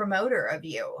be a promoter of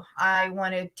you. I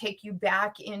want to take you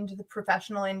back into the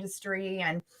professional industry,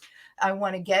 and I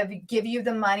want to give you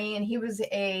the money. And he was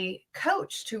a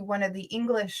coach to one of the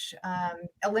English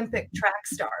Olympic track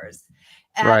stars.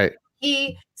 And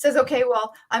he says, okay,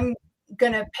 well, I'm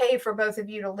going to pay for both of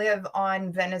you to live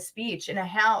on Venice Beach in a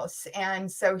house.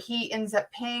 And so he ends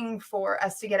up paying for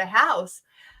us to get a house.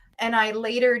 And I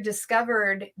later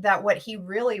discovered that what he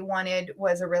really wanted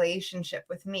was a relationship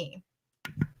with me.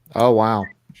 Oh, wow.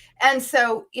 And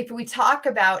so if we talk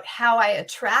about how I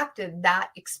attracted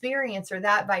that experience or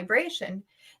that vibration,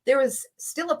 there was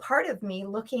still a part of me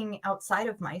looking outside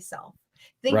of myself,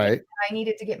 thinking Right. I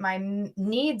needed to get my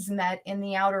needs met in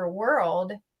the outer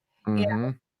world, you know, Mm-hmm.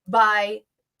 by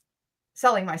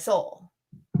selling my soul,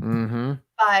 Mm-hmm.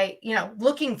 by,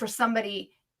 looking for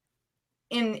somebody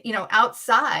in,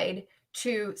 outside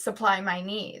to supply my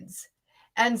needs.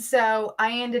 And so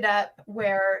I ended up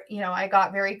where, I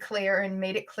got very clear and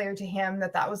made it clear to him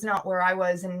that that was not where I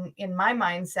was in my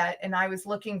mindset. And I was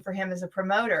looking for him as a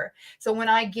promoter. So when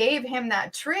I gave him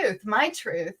that truth, my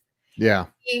truth, Yeah.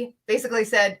 he basically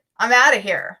said, I'm out of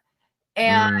here.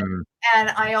 And, Mm. and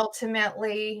I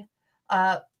ultimately,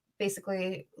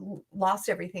 basically lost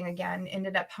everything again,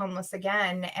 ended up homeless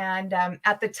again. And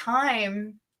at the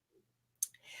time,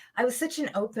 I was such an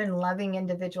open, loving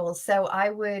individual. So I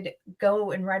would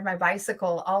go and ride my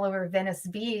bicycle all over Venice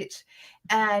Beach,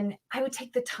 and I would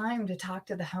take the time to talk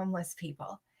to the homeless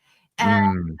people. And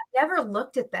Mm. I never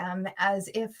looked at them as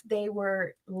if they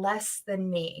were less than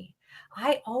me.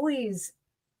 I always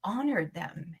honored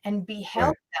them and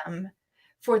beheld Right. them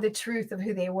for the truth of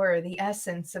who they were, the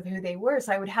essence of who they were.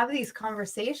 So I would have these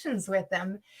conversations with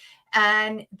them,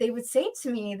 and they would say to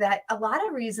me that a lot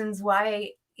of reasons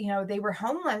why, they were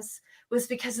homeless was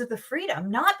because of the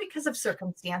freedom, not because of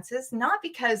circumstances, not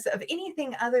because of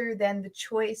anything other than the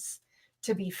choice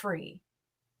to be free.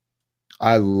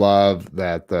 I love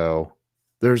that though.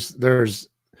 There's there's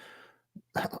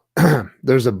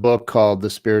a book called The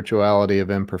Spirituality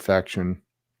of Imperfection,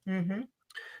 Mm-hmm.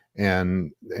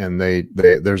 and they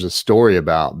there's a story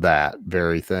about that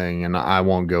very thing, and I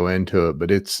won't go into it,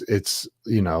 but it's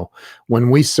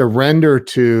when we surrender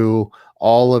to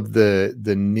all of the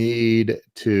need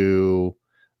to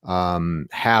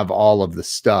have all of the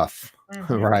stuff,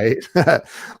 Mm-hmm. right?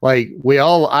 Like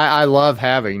I love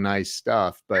having nice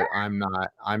stuff, but I'm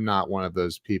not one of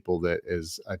those people that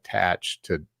is attached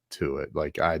to it.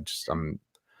 Like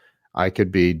I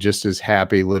could be just as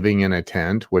happy living in a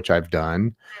tent, which I've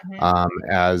done,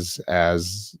 Mm-hmm.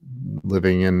 as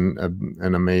living in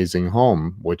an amazing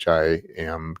home, which I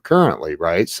am currently.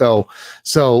 Right. So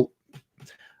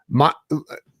my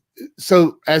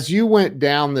so as you went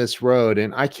down this road,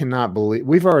 and I cannot believe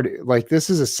we've already, like, this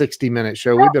is a 60-minute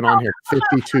show. We've been on here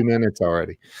 52 minutes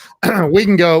already. We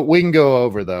can go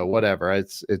over though, whatever.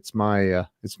 It's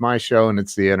my show and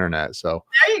it's the internet. So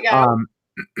There you go. um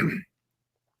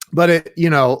but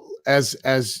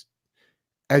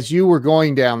as you were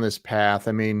going down this path,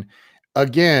 I mean,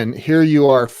 again, here you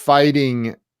are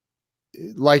fighting,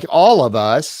 like all of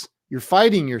us, you're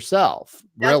fighting yourself,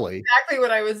 That's really. exactly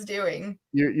what I was doing.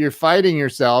 You're fighting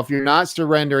yourself. You're not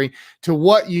surrendering to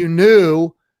what you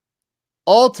knew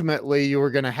ultimately you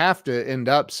were going to have to end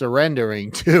up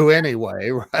surrendering to anyway,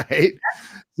 right?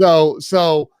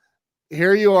 So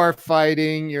here you are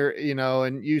fighting,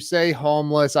 and you say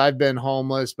homeless. I've been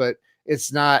homeless, but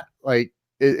it's not like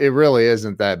it really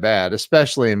isn't that bad,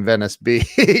 especially in Venice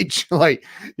Beach. Like,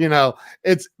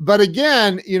 but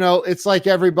again, it's like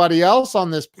everybody else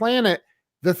on this planet.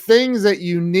 The things that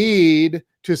you need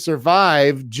to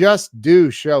survive just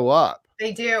do show up.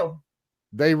 They do.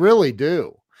 They really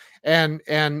do. And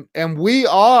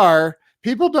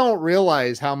people don't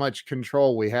realize how much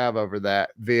control we have over that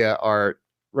via art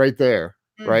right there,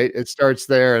 Mm. right? It starts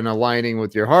there and aligning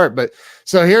with your heart. But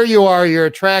so here you are, you're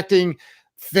attracting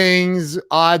things,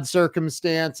 odd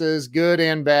circumstances, good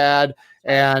and bad.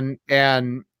 And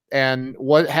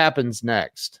what happens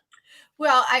next?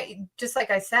 Well, I just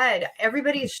like I said,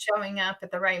 everybody's showing up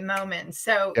at the right moment.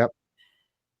 So, Yep.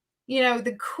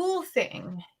 the cool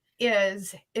thing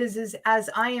is as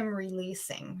I am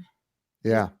releasing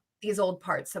these Yeah. these old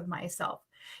parts of myself,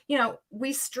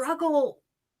 we struggle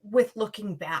with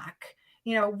looking back.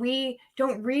 We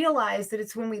don't realize that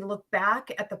it's when we look back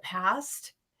at the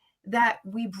past that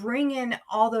we bring in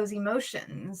all those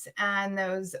emotions and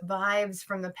those vibes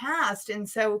from the past. And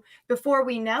so before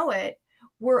we know it,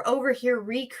 we're over here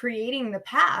recreating the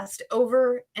past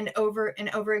over and over and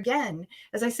over again.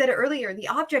 As I said earlier, the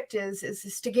object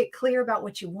is to get clear about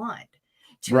what you want,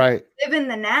 to Right. live in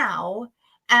the now.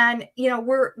 And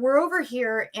we're over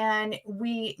here, and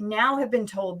we now have been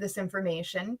told this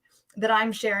information that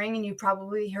I'm sharing, and you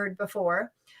probably heard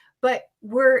before, but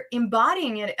we're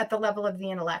embodying it at the level of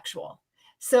the intellectual.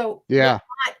 So we're Yeah.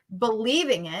 not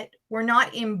believing it, we're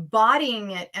not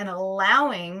embodying it and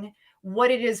allowing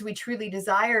what it is we truly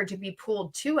desire to be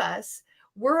pulled to us,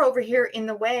 we're over here in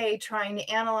the way trying to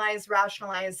analyze,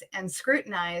 rationalize, and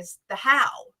scrutinize the how.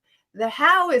 The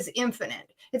how is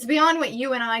infinite. It's beyond what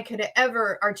you and I could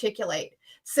ever articulate.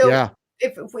 So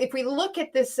if we look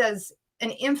at this as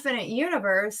an infinite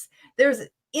universe, there's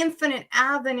infinite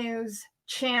avenues,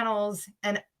 channels,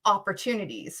 and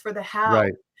opportunities for the how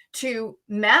to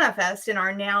manifest in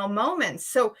our now moments.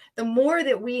 So the more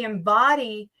that we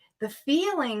embody the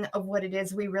feeling of what it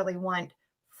is we really want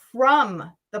from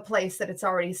the place that it's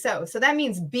already so. So that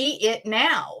means be it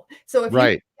now. So if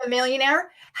you're a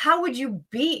millionaire, how would you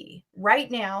be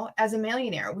right now as a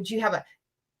millionaire? Would you have a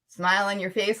smile on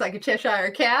your face like a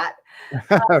Cheshire cat?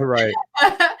 Right.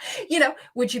 You know,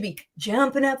 would you be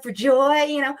jumping up for joy?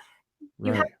 You know,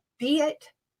 you have to be it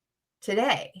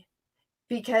today,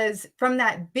 because from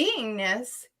that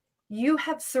beingness, you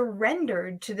have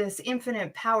surrendered to this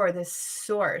infinite power, this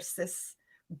source, this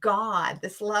God,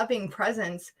 this loving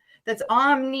presence that's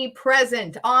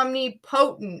omnipresent,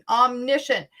 omnipotent,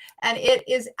 omniscient, and it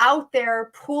is out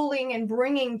there pulling and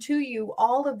bringing to you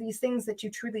all of these things that you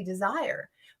truly desire.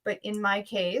 But in my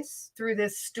case, through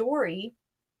this story,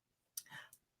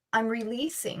 I'm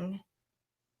releasing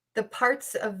the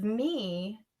parts of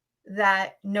me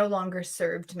that no longer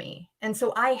served me. And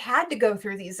so I had to go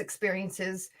through these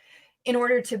experiences in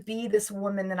order to be this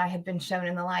woman that I had been shown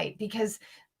in the light, because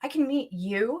I can meet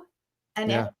you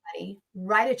and anybody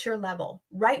right at your level,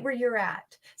 right where you're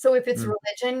at. So if it's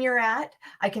religion you're at,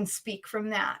 I can speak from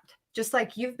that. Just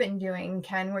like you've been doing,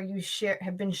 Ken, where you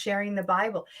have been sharing the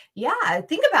Bible. Yeah,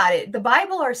 think about it. The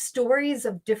Bible are stories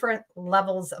of different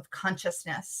levels of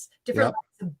consciousness, different levels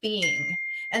of being.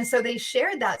 And so they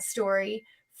shared that story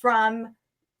from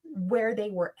where they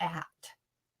were at.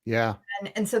 Yeah.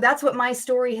 And so that's what my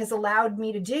story has allowed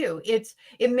me to do.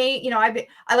 It may, you know,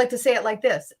 I like to say it like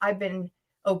this. I've been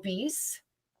obese,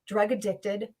 drug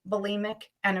addicted, bulimic,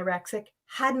 anorexic,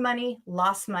 had money,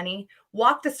 lost money,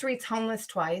 walked the streets homeless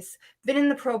twice, been in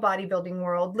the pro bodybuilding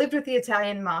world, lived with the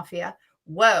Italian mafia.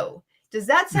 Whoa. Does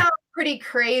that sound pretty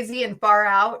crazy and far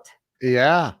out?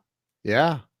 Yeah.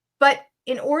 Yeah. But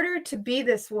in order to be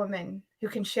this woman who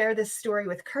can share this story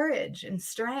with courage and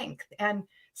strength and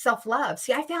self-love.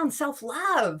 See, I found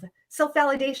self-love,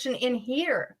 self-validation in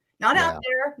here, not out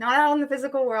there, not out in the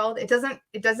physical world. It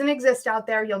doesn't exist out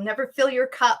there. You'll never fill your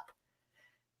cup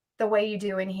the way you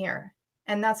do in here.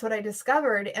 And that's what I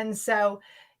discovered. And so,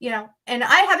 you know, and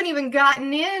I haven't even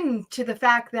gotten into the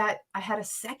fact that I had a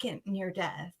second near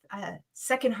death, a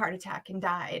second heart attack, and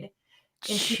died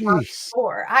in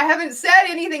 2004. I haven't said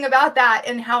anything about that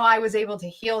and how I was able to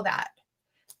heal that.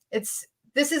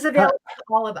 This is available to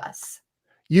all of us.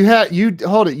 You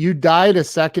died a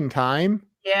second time?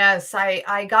 Yes,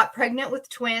 I got pregnant with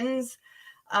twins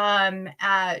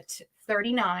at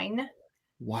 39.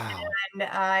 Wow. And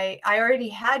I already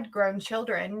had grown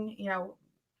children, you know.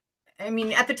 I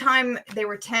mean, at the time they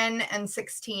were 10 and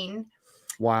 16.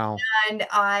 Wow. And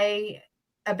let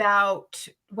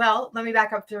me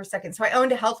back up for a second. So I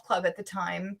owned a health club at the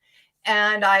time,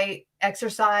 and I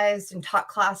exercised and taught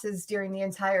classes during the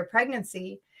entire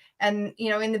pregnancy. And, you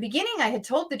know, in the beginning, I had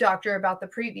told the doctor about the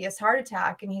previous heart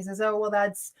attack, and he says, oh, well,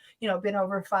 that's, you know, been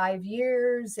over 5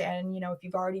 years. And, you know, if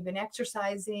you've already been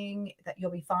exercising, that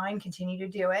you'll be fine. Continue to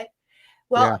do it.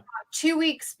 Well, about 2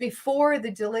 weeks before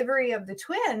the delivery of the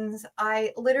twins,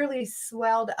 I literally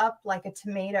swelled up like a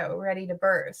tomato ready to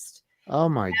burst. Oh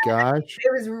my gosh.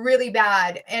 It was really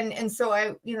bad. And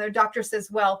so the doctor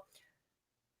says, well,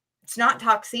 it's not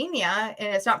toxemia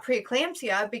and it's not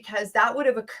preeclampsia, because that would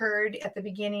have occurred at the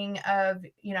beginning of,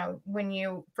 you know, when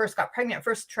you first got pregnant,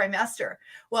 first trimester.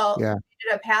 Well, what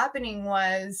ended up happening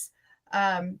was,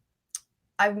 I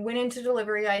went into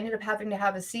delivery. I ended up having to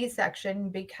have a C-section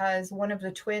because one of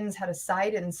the twins had a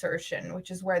side insertion,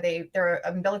 which is where their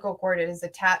umbilical cord is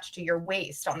attached to your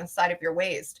waist, on the side of your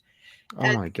waist.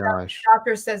 Oh my gosh. The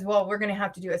doctor says, well, we're going to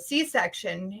have to do a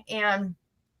C-section. And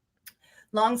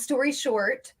long story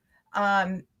short,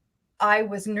 I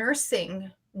was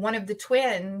nursing one of the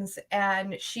twins,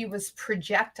 and she was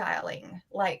projectiling,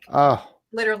 like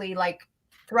literally like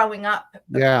throwing up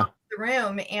across the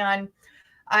room. And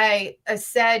I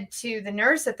said to the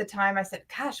nurse at the time, I said,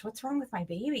 gosh, what's wrong with my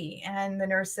baby? And the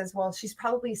nurse says, well, she's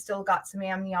probably still got some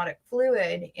amniotic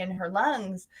fluid in her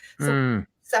lungs. So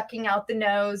sucking out the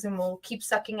nose, and we'll keep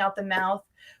sucking out the mouth.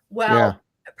 Well,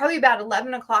 probably about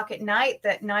 11 o'clock at night,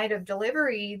 that night of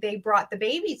delivery, they brought the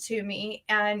baby to me,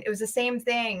 and it was the same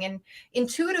thing. And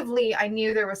intuitively, I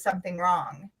knew there was something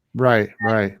wrong. Right.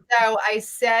 So I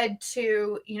said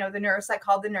to, you know, the nurse, I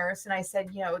called the nurse and I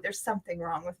said, you know, there's something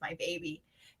wrong with my baby.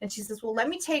 And she says, well, let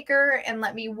me take her and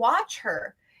let me watch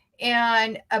her.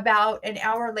 And about an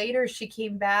hour later, she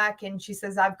came back and she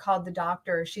says, I've called the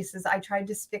doctor. She says, I tried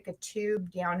to stick a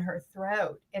tube down her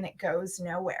throat and it goes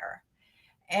nowhere.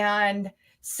 And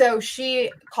so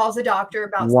she calls the doctor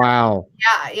about, Wow.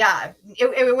 yeah,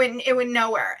 it went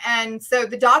nowhere. And so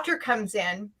the doctor comes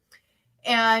in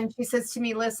and she says to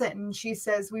me, listen, she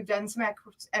says, we've done some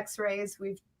x-rays.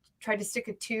 We've tried to stick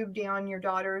a tube down your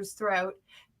daughter's throat.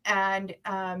 And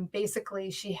basically,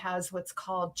 she has what's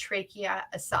called trachea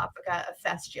esophaga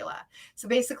fistula. So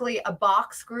basically, a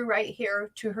box grew right here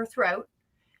to her throat.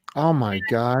 Oh my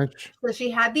gosh. So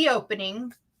she had the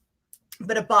opening,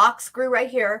 but a box grew right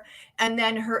here. And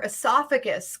then her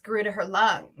esophagus grew to her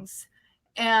lungs.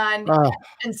 And Oh,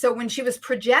 and so when she was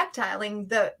projectiling,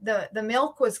 the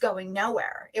milk was going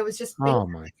nowhere. It was just oh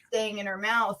my. staying in her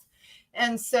mouth.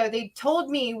 And so they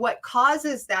told me what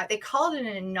causes that. They called it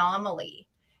an anomaly.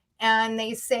 And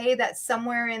they say that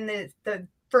somewhere in the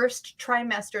first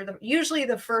trimester, usually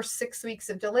the first 6 weeks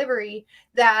of delivery,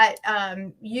 that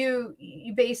you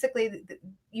basically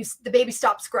the baby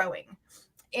stops growing.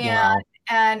 And Wow.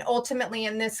 and ultimately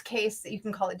in this case, you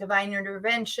can call it divine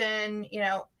intervention,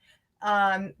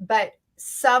 but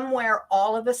somewhere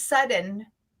all of a sudden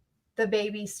the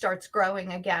baby starts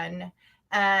growing again,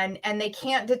 and they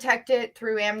can't detect it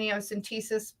through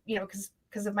amniocentesis,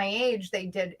 because of my age. They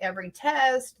did every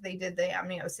test, they did the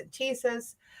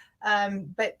amniocentesis,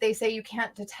 but they say you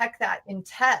can't detect that in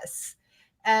tests.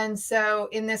 And so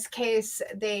in this case,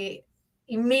 they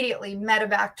immediately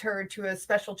medevaced her to a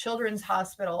special children's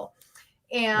hospital,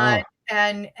 and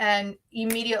Oh, and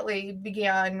immediately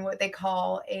began what they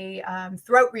call a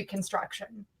throat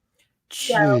reconstruction.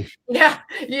 So gee. yeah,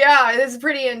 it's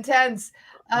pretty intense.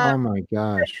 Um, Oh my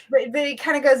gosh. but it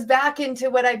kind of goes back into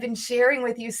what I've been sharing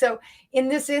with you. So in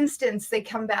this instance, they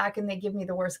come back and they give me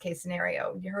the worst case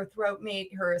scenario.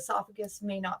 Her esophagus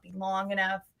may not be long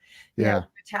enough, Yeah. to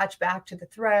attach back to the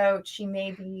throat. She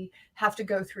maybe have to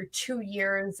go through 2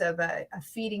 years of a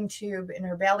feeding tube in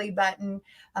her belly button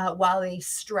while they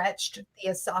stretched the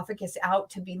esophagus out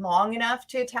to be long enough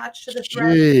to attach to the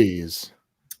throat. Jeez.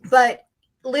 But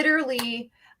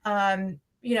literally,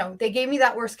 they gave me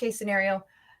that worst case scenario.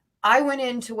 I went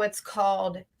into what's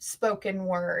called spoken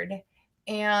word.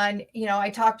 And, I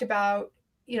talked about,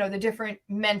 the different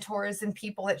mentors and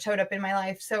people that showed up in my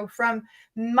life. So from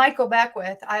Michael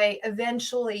Beckwith, I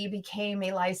eventually became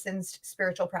a licensed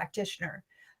spiritual practitioner,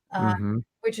 uh, Mm-hmm.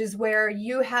 which is where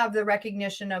you have the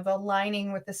recognition of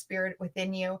aligning with the spirit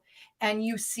within you and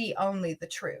you see only the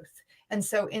truth. And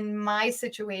so in my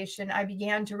situation, I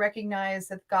began to recognize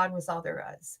that God was all there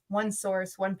was: one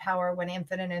source, one power, one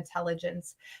infinite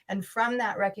intelligence. And from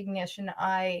that recognition,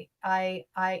 I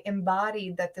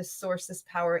embodied that this source's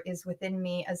power is within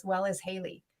me, as well as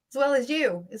Haley, as well as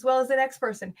you, as well as the next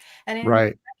person. And in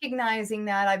Right. recognizing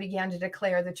that, I began to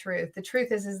declare the truth. The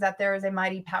truth is that there is a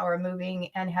mighty power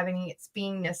moving and having its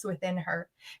beingness within her.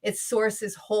 Its source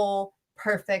is whole,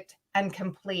 perfect, and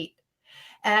complete.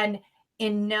 And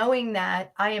in knowing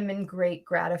that, I am in great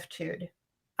gratitude.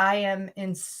 I am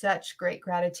in such great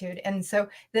gratitude. And so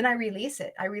then I release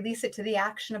it. I release it to the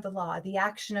action of the law, the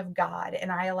action of God,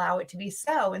 and I allow it to be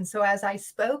so. And so as I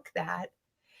spoke that,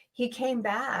 he came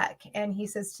back and he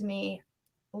says to me,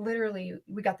 literally,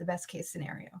 we got the best case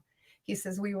scenario. He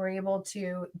says, we were able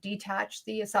to detach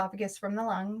the esophagus from the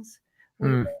lungs.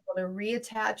 We were Mm. able to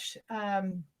reattach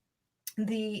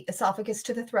the esophagus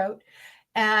to the throat.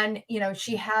 And,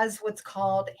 she has what's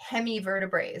called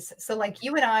hemivertebrae. So like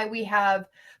you and I, we have,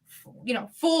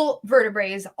 full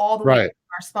vertebrae all the way Right. in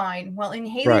our spine. Well, in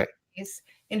Haley's Right. case,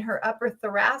 in her upper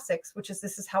thoracics,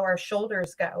 this is how our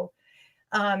shoulders go.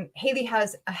 Haley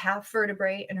has a half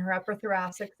vertebrae in her upper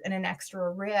thoracics and an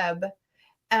extra rib.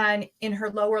 And in her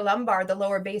lower lumbar, the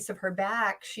lower base of her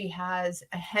back, she has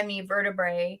a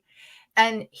hemivertebrae.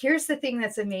 And here's the thing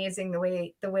that's amazing, the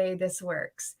way this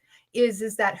works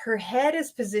is that her head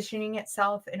is positioning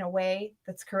itself in a way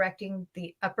that's correcting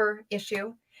the upper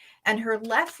issue, and her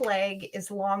left leg is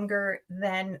longer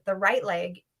than the right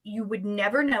leg. You would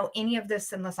never know any of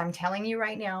this unless I'm telling you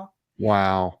right now.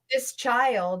 Wow. This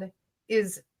child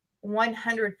is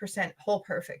 100% whole,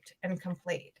 perfect, and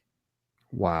complete.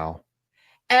 Wow.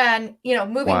 And,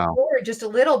 moving Wow. forward just a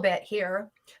little bit here.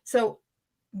 So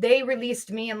they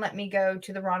released me and let me go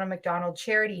to the Ronald McDonald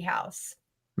Charity House.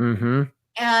 Mm-hmm.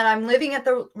 And I'm living at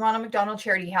the Ronald McDonald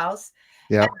Charity House.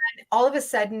 Yep. And all of a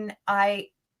sudden I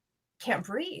can't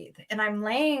breathe. And I'm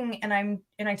laying and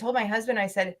I told my husband, I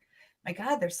said, my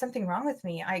God, there's something wrong with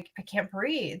me. I can't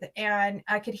breathe. And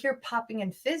I could hear popping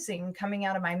and fizzing coming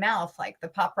out of my mouth, like the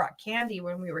Pop Rock candy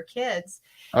when we were kids.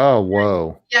 Oh,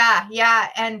 whoa. Yeah, yeah.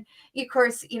 And of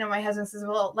course, my husband says,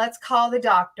 well, let's call the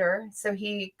doctor. So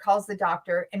he calls the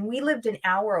doctor, and we lived an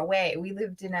hour away. We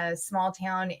lived in a small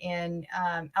town in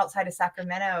outside of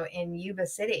Sacramento in Yuba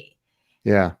City.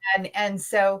 Yeah. And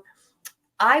so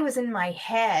I was in my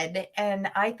head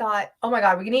and I thought, oh my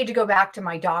God, we need to go back to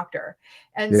my doctor.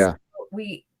 And so Yeah.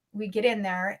 we get in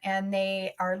there and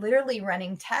they are literally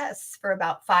running tests for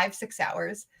about 5-6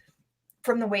 hours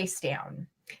from the waist down.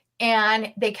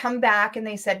 And they come back and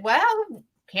they said, well,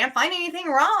 can't find anything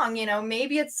wrong.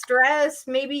 Maybe it's stress.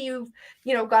 Maybe you've,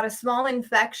 got a small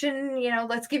infection.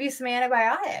 Let's give you some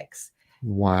antibiotics.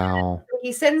 Wow.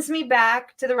 He sends me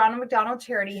back to the Ronald McDonald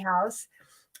Charity House.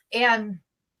 And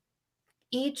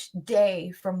each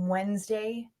day from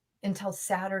Wednesday until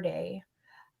Saturday,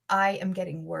 I am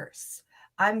getting worse.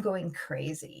 I'm going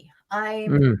crazy.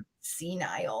 I'm Mm.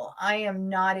 senile. I am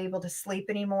not able to sleep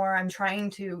anymore. I'm trying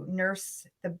to nurse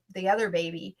the other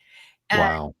baby. And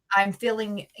Wow. I'm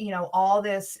feeling, all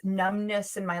this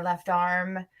numbness in my left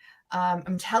arm.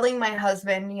 I'm telling my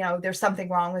husband, there's something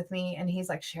wrong with me. And he's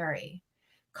like, Sherry,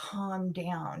 calm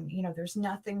down. There's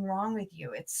nothing wrong with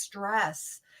you. It's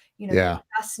stress. You Yeah.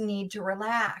 just need to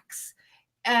relax.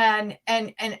 And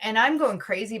I'm going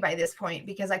crazy by this point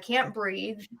because I can't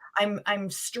breathe. I'm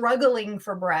struggling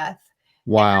for breath.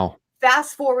 Wow.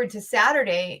 Fast forward to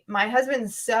Saturday, my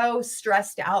husband's so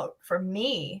stressed out for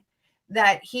me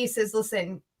that he says,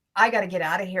 listen, I got to get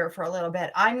out of here for a little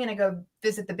bit. I'm going to go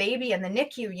visit the baby in the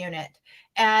NICU unit.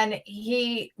 And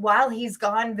while he's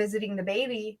gone visiting the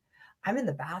baby, I'm in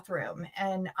the bathroom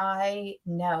and I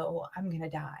know I'm going to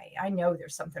die. I know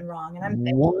there's something wrong. And I'm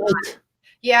What?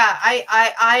 yeah,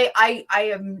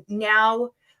 I am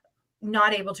now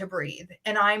not able to breathe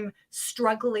and I'm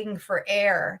struggling for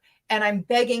air and I'm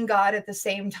begging God at the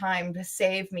same time to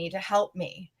save me, to help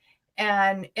me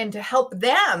and to help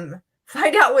them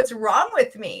find out what's wrong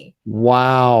with me.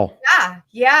 Wow. Yeah,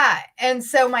 yeah. And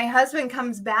so my husband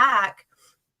comes back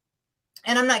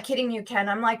and I'm not kidding you, Ken.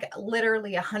 I'm like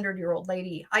literally 100-year-old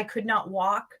lady. I could not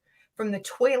walk from the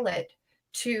toilet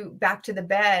to back to the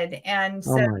bed. And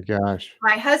Oh so my gosh.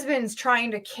 my husband's trying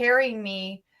to carry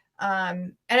me.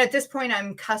 And at this point,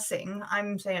 I'm cussing.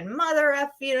 I'm saying, Mother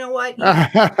F, you know what?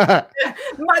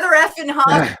 Mother F in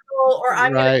hospital, or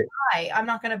I'm going to Right. die. I'm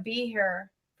not going to be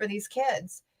here for these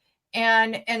kids.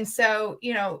 And so,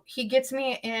 he gets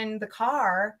me in the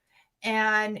car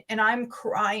and I'm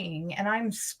crying and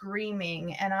I'm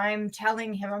screaming and I'm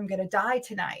telling him I'm going to die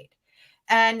tonight.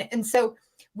 And so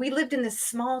we lived in this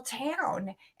small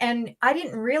town and I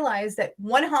didn't realize that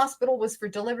one hospital was for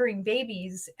delivering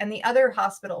babies and the other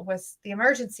hospital was the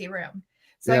emergency room.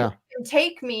 So I Yeah. made him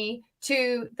take me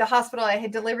to the hospital I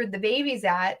had delivered the babies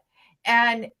at.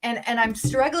 And I'm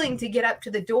struggling to get up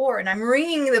to the door and I'm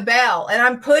ringing the bell and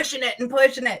I'm pushing it and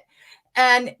pushing it.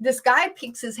 And this guy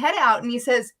peeks his head out and he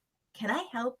says, can I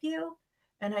help you?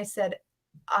 And I said,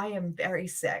 I am very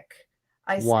sick.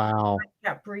 I Wow.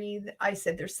 can't breathe. I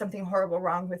said, there's something horrible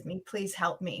wrong with me. Please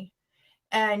help me.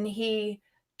 And he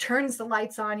turns the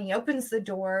lights on. He opens the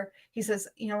door. He says,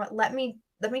 you know what? Let me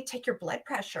take your blood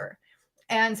pressure.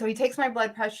 And so he takes my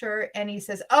blood pressure and he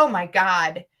says, oh my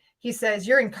God. He says,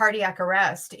 you're in cardiac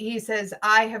arrest. He says,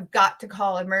 I have got to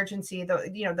call emergency,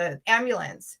 the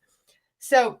ambulance.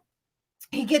 So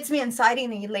he gets me inside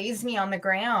and he lays me on the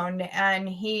ground and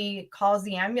he calls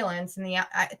the ambulance. And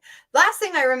last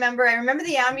thing I remember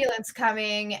the ambulance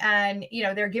coming and,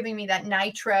 they're giving me that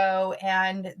nitro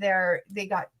and they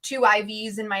got 2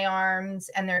 IVs in my arms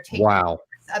and they're taking me Wow. to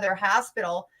this other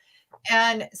hospital.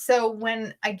 And so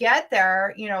when I get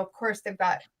there, of course they've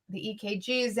got the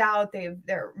EKGs out,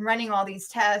 they're running all these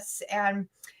tests and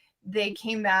they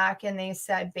came back and they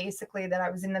said basically that I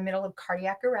was in the middle of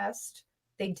cardiac arrest.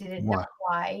 They didn't know Wow.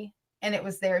 why, and it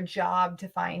was their job to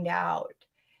find out.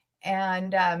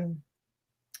 And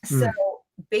so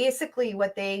Mm. basically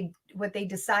what they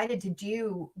decided to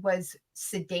do was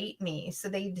sedate me. So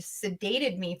they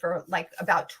sedated me for like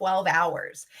about 12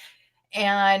 hours.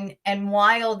 And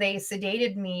while they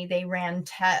sedated me, they ran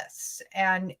tests.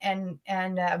 And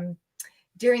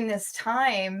during this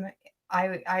time,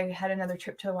 I had another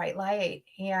trip to a white light.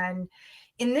 And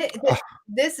in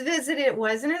this visit, it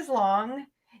wasn't as long,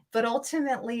 but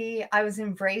ultimately I was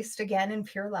embraced again in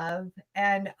pure love.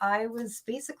 And I was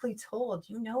basically told,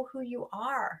 you know who you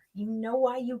are, you know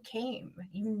why you came,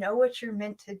 you know what you're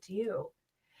meant to do.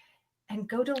 And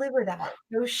go deliver that,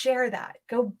 go share that,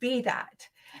 go be that.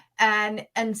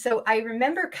 And so I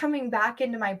remember coming back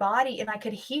into my body and I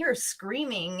could hear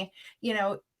screaming, you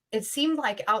know, it seemed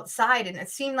like outside, and it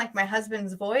seemed like my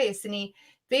husband's voice, and he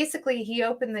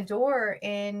opened the door,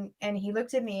 and he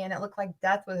looked at me, and it looked like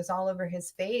death was all over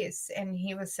his face, and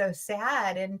he was so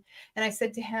sad. And I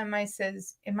said to him, I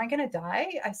says, am I going to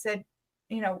die? I said,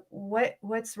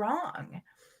 what's wrong?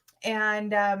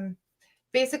 And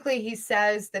basically he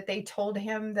says that they told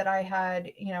him that I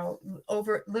had,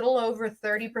 little over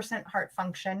 30% heart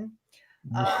function,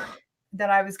 that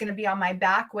I was going to be on my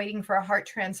back waiting for a heart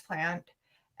transplant,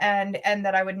 and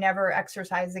that I would never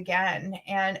exercise again.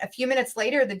 And a few minutes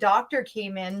later, the doctor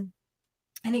came in,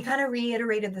 and he kind of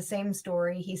reiterated the same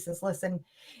story. He says, listen,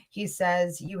 he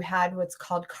says, you had what's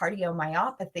called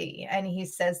cardiomyopathy. And he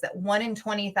says that 1 in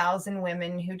 20,000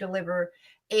 women who deliver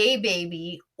a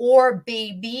baby or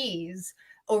babies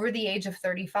over the age of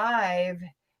 35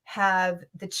 have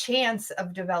the chance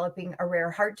of developing a rare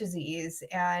heart disease.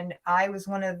 And I was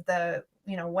one of the,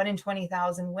 1 in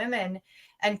 20,000 women.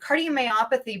 And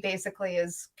cardiomyopathy basically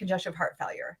is congestive heart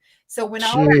failure. So when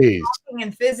all that talking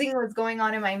and fizzing was going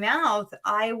on in my mouth,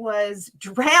 I was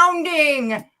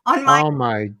drowning on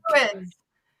my liquids.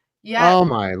 Yeah. Oh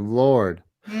my Lord.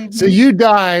 Mm-hmm. So you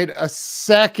died a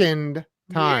second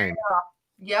time.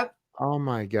 Yeah. Yep. Oh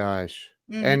my gosh.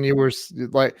 Mm-hmm. And you were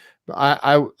like,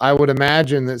 I would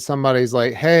imagine that somebody's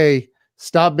like, hey,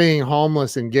 stop being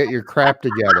homeless and get your crap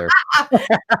together.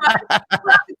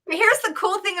 Here's the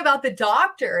cool thing about the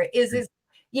doctor is,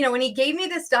 when he gave me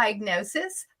this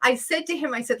diagnosis, I said to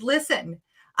him, I said, listen,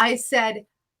 I said,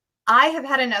 I have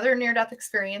had another near-death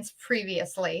experience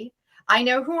previously. I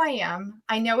know who I am.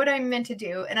 I know what I'm meant to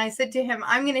do. And I said to him,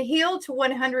 I'm going to heal to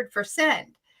 100%.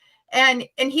 And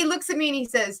he looks at me and he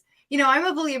says, I'm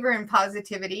a believer in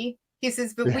positivity. He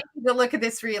says, but we need to look at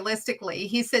this realistically.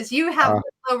 He says, you have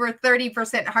over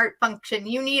 30% heart function.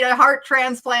 You need a heart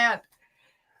transplant.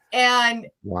 And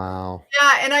wow.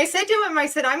 Yeah. And I said to him, I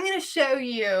said, I'm going to show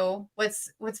you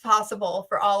what's possible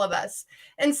for all of us.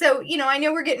 And so, I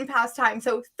know we're getting past time.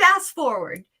 So fast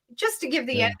forward, just to give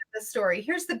the end of the story.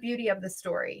 Here's the beauty of the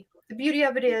story. The beauty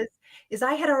of it is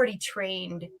I had already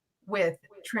trained with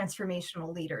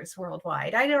transformational leaders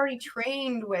worldwide. I'd already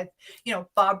trained with,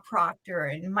 Bob Proctor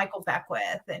and Michael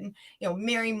Beckwith and,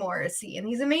 Mary Morrissey and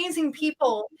these amazing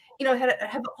people,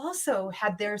 have also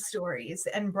had their stories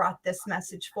and brought this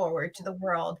message forward to the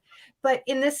world. But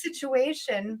in this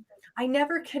situation, I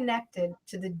never connected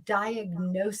to the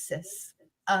diagnosis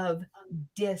of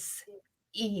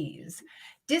dis-ease.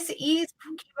 Dis-ease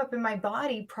came up in my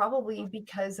body probably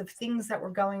because of things that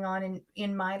were going on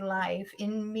in my life,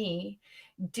 in me,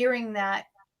 during that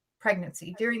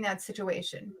pregnancy, during that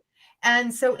situation.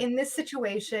 And so in this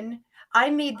situation, I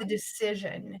made the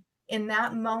decision in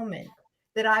that moment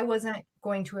that I wasn't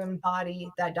going to embody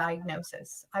that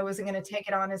diagnosis. I wasn't going to take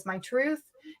it on as my truth,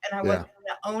 and I wasn't going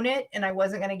to own it, and I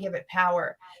wasn't going to give it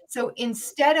power. So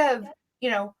instead of,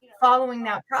 following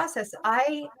that process,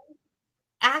 I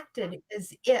acted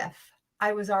as if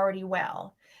I was already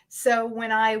well. So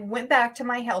when I went back to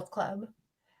my health club,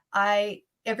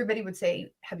 everybody would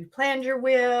say, have you planned your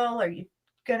will? Are you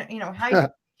gonna, how you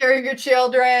care your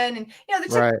children? And the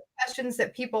typical questions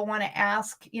that people want to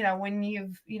ask,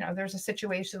 when there's a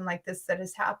situation like this that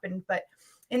has happened. But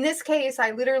in this case,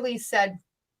 I literally said,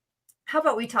 how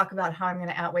about we talk about how I'm going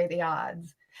to outweigh the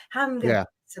odds, how I'm going to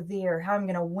persevere, how I'm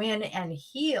going to win and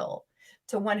heal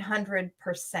to 100%.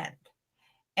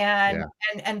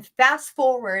 And fast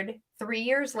forward 3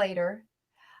 years later,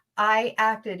 I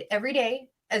acted every day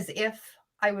as if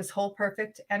I was whole,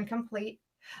 perfect, and complete.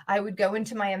 I would go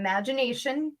into my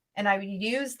imagination and I would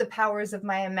use the powers of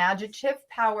my imaginative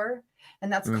power,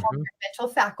 and that's called your mental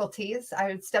faculties. I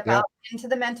would step out into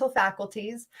the mental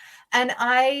faculties, and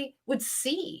I would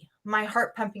see my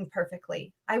heart pumping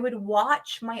perfectly. I would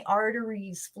watch my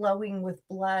arteries flowing with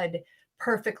blood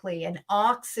perfectly, and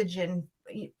oxygen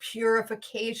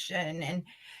purification,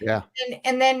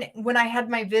 and then when I had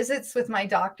my visits with my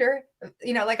doctor,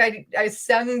 like I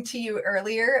sung to you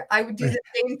earlier, I would do the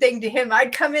same thing to him.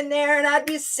 I'd come in there and I'd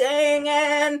be singing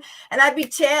and I'd be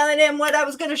telling him what I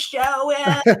was going to show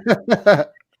him.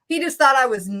 He just thought I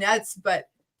was nuts. But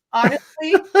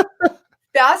honestly,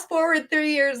 fast forward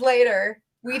 3 years later,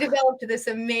 we developed this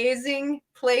amazing,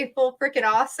 playful, freaking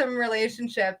awesome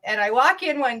relationship. And I walk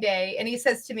in one day and he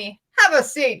says to me, have a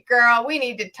seat, girl. We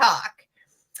need to talk.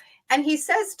 And he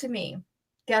says to me,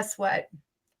 guess what?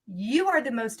 You are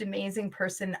the most amazing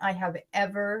person I have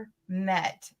ever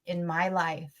met in my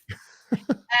life.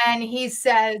 And he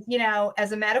says,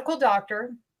 as a medical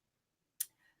doctor,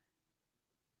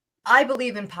 I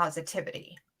believe in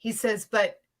positivity. He says,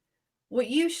 but what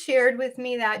you shared with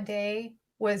me that day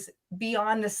was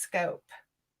beyond the scope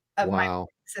of my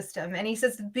system. And he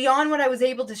says, beyond what I was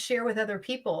able to share with other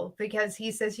people, because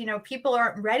he says, people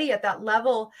aren't ready at that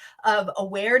level of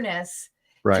awareness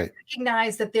to Right.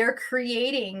 recognize that they're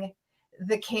creating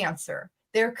the cancer.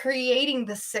 They're creating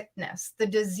the sickness, the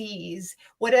disease,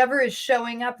 whatever is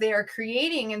showing up, they are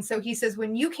creating. And so he says,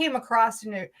 when you came across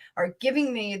and are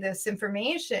giving me this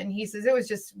information, he says, it was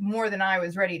just more than I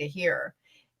was ready to hear.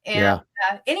 And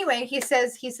anyway, he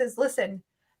says, listen,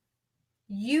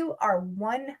 you are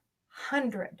 100%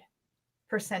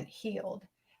 healed.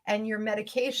 And your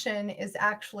medication is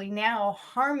actually now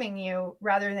harming you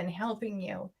rather than helping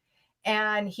you.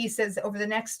 And he says, over the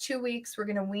next 2 weeks, we're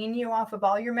going to wean you off of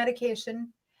all your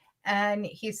medication. And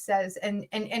he says, and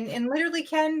literally,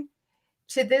 Ken,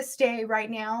 to this day right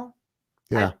now,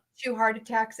 I've had 2 heart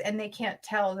attacks, and they can't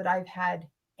tell that I've had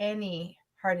any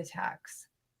heart attacks.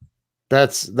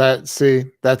 That's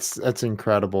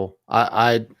incredible.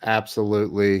 I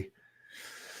absolutely,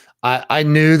 I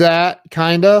knew that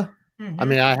kind of. I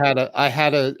mean, I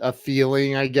had a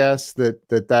feeling, I guess,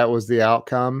 that was the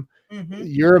outcome.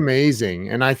 You're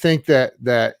amazing. And I think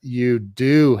that you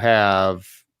do have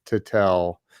to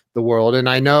tell the world. And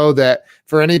I know that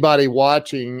for anybody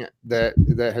watching that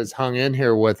has hung in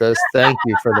here with us, thank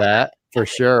you for that, for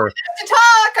sure. To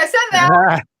talk, I said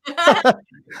that.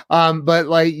 But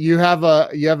like you have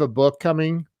a book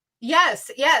coming? Yes.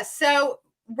 So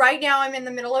right now I'm in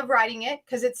the middle of writing it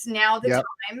because it's now the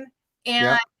time.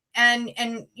 And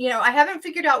I haven't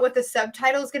figured out what the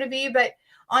subtitle is going to be, but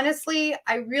honestly,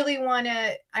 I really want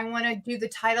to do the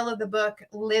title of the book,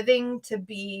 Living to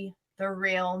Be the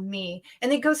Real Me.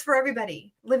 And it goes for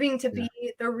everybody. Living to be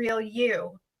the real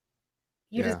you.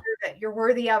 You deserve it. You're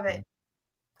worthy of it.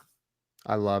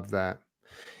 I love that.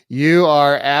 You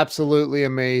are absolutely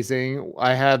amazing.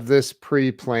 I have this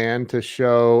pre-planned to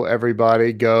show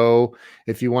everybody. Go,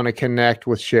 if you want to connect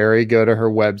with Sherry, go to her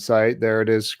website. There it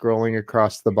is, scrolling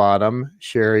across the bottom,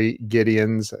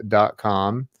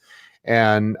 sherrygideons.com.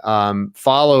 And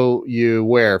follow you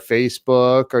where?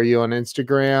 Facebook? Are you on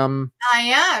Instagram? I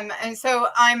am. And so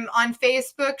I'm on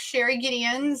Facebook, Sherry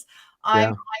Gideons.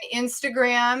 I'm on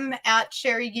Instagram at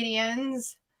Sherry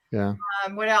Gideons. Yeah.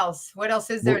 What else? What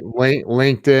else is there?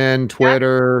 LinkedIn,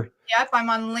 Twitter. Yep, I'm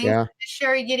on LinkedIn.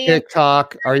 Sherry Gideons.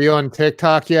 TikTok. Are you on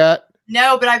TikTok yet?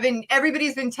 No, but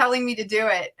everybody's been telling me to do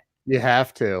it. You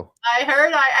have to. I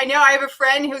heard. I know. I have a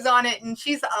friend who's on it, and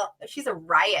she's a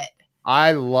riot.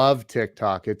 I love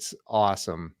TikTok. It's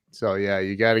awesome. So yeah,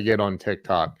 you got to get on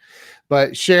TikTok.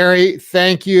 But Sherry,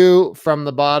 thank you from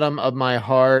the bottom of my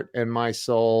heart and my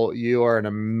soul. You are an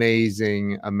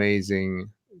amazing,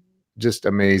 just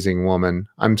amazing woman.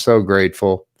 I'm so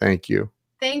grateful. Thank you.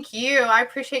 Thank you. I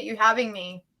appreciate you having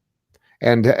me.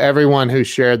 And to everyone who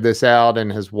shared this out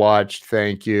and has watched,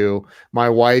 thank you. My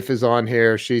wife is on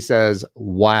here. She says,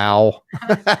 wow.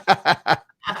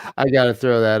 I got to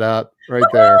throw that up right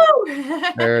there.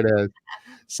 There it is.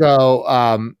 So,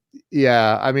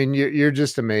 yeah, I mean, you're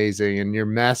just amazing. And your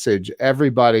message,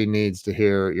 everybody needs to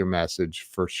hear your message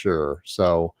for sure.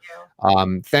 So,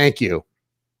 thank you.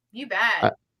 You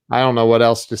bet. I don't know what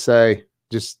else to say.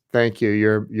 Just thank you.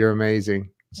 You're amazing.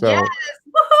 So, yes.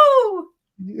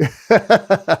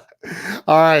 Woohoo!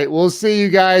 All right. We'll see you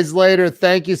guys later.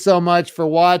 Thank you so much for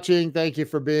watching. Thank you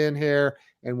for being here.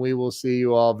 And we will see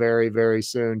you all very, very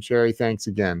soon. Sherry, thanks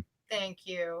again. Thank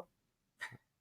you.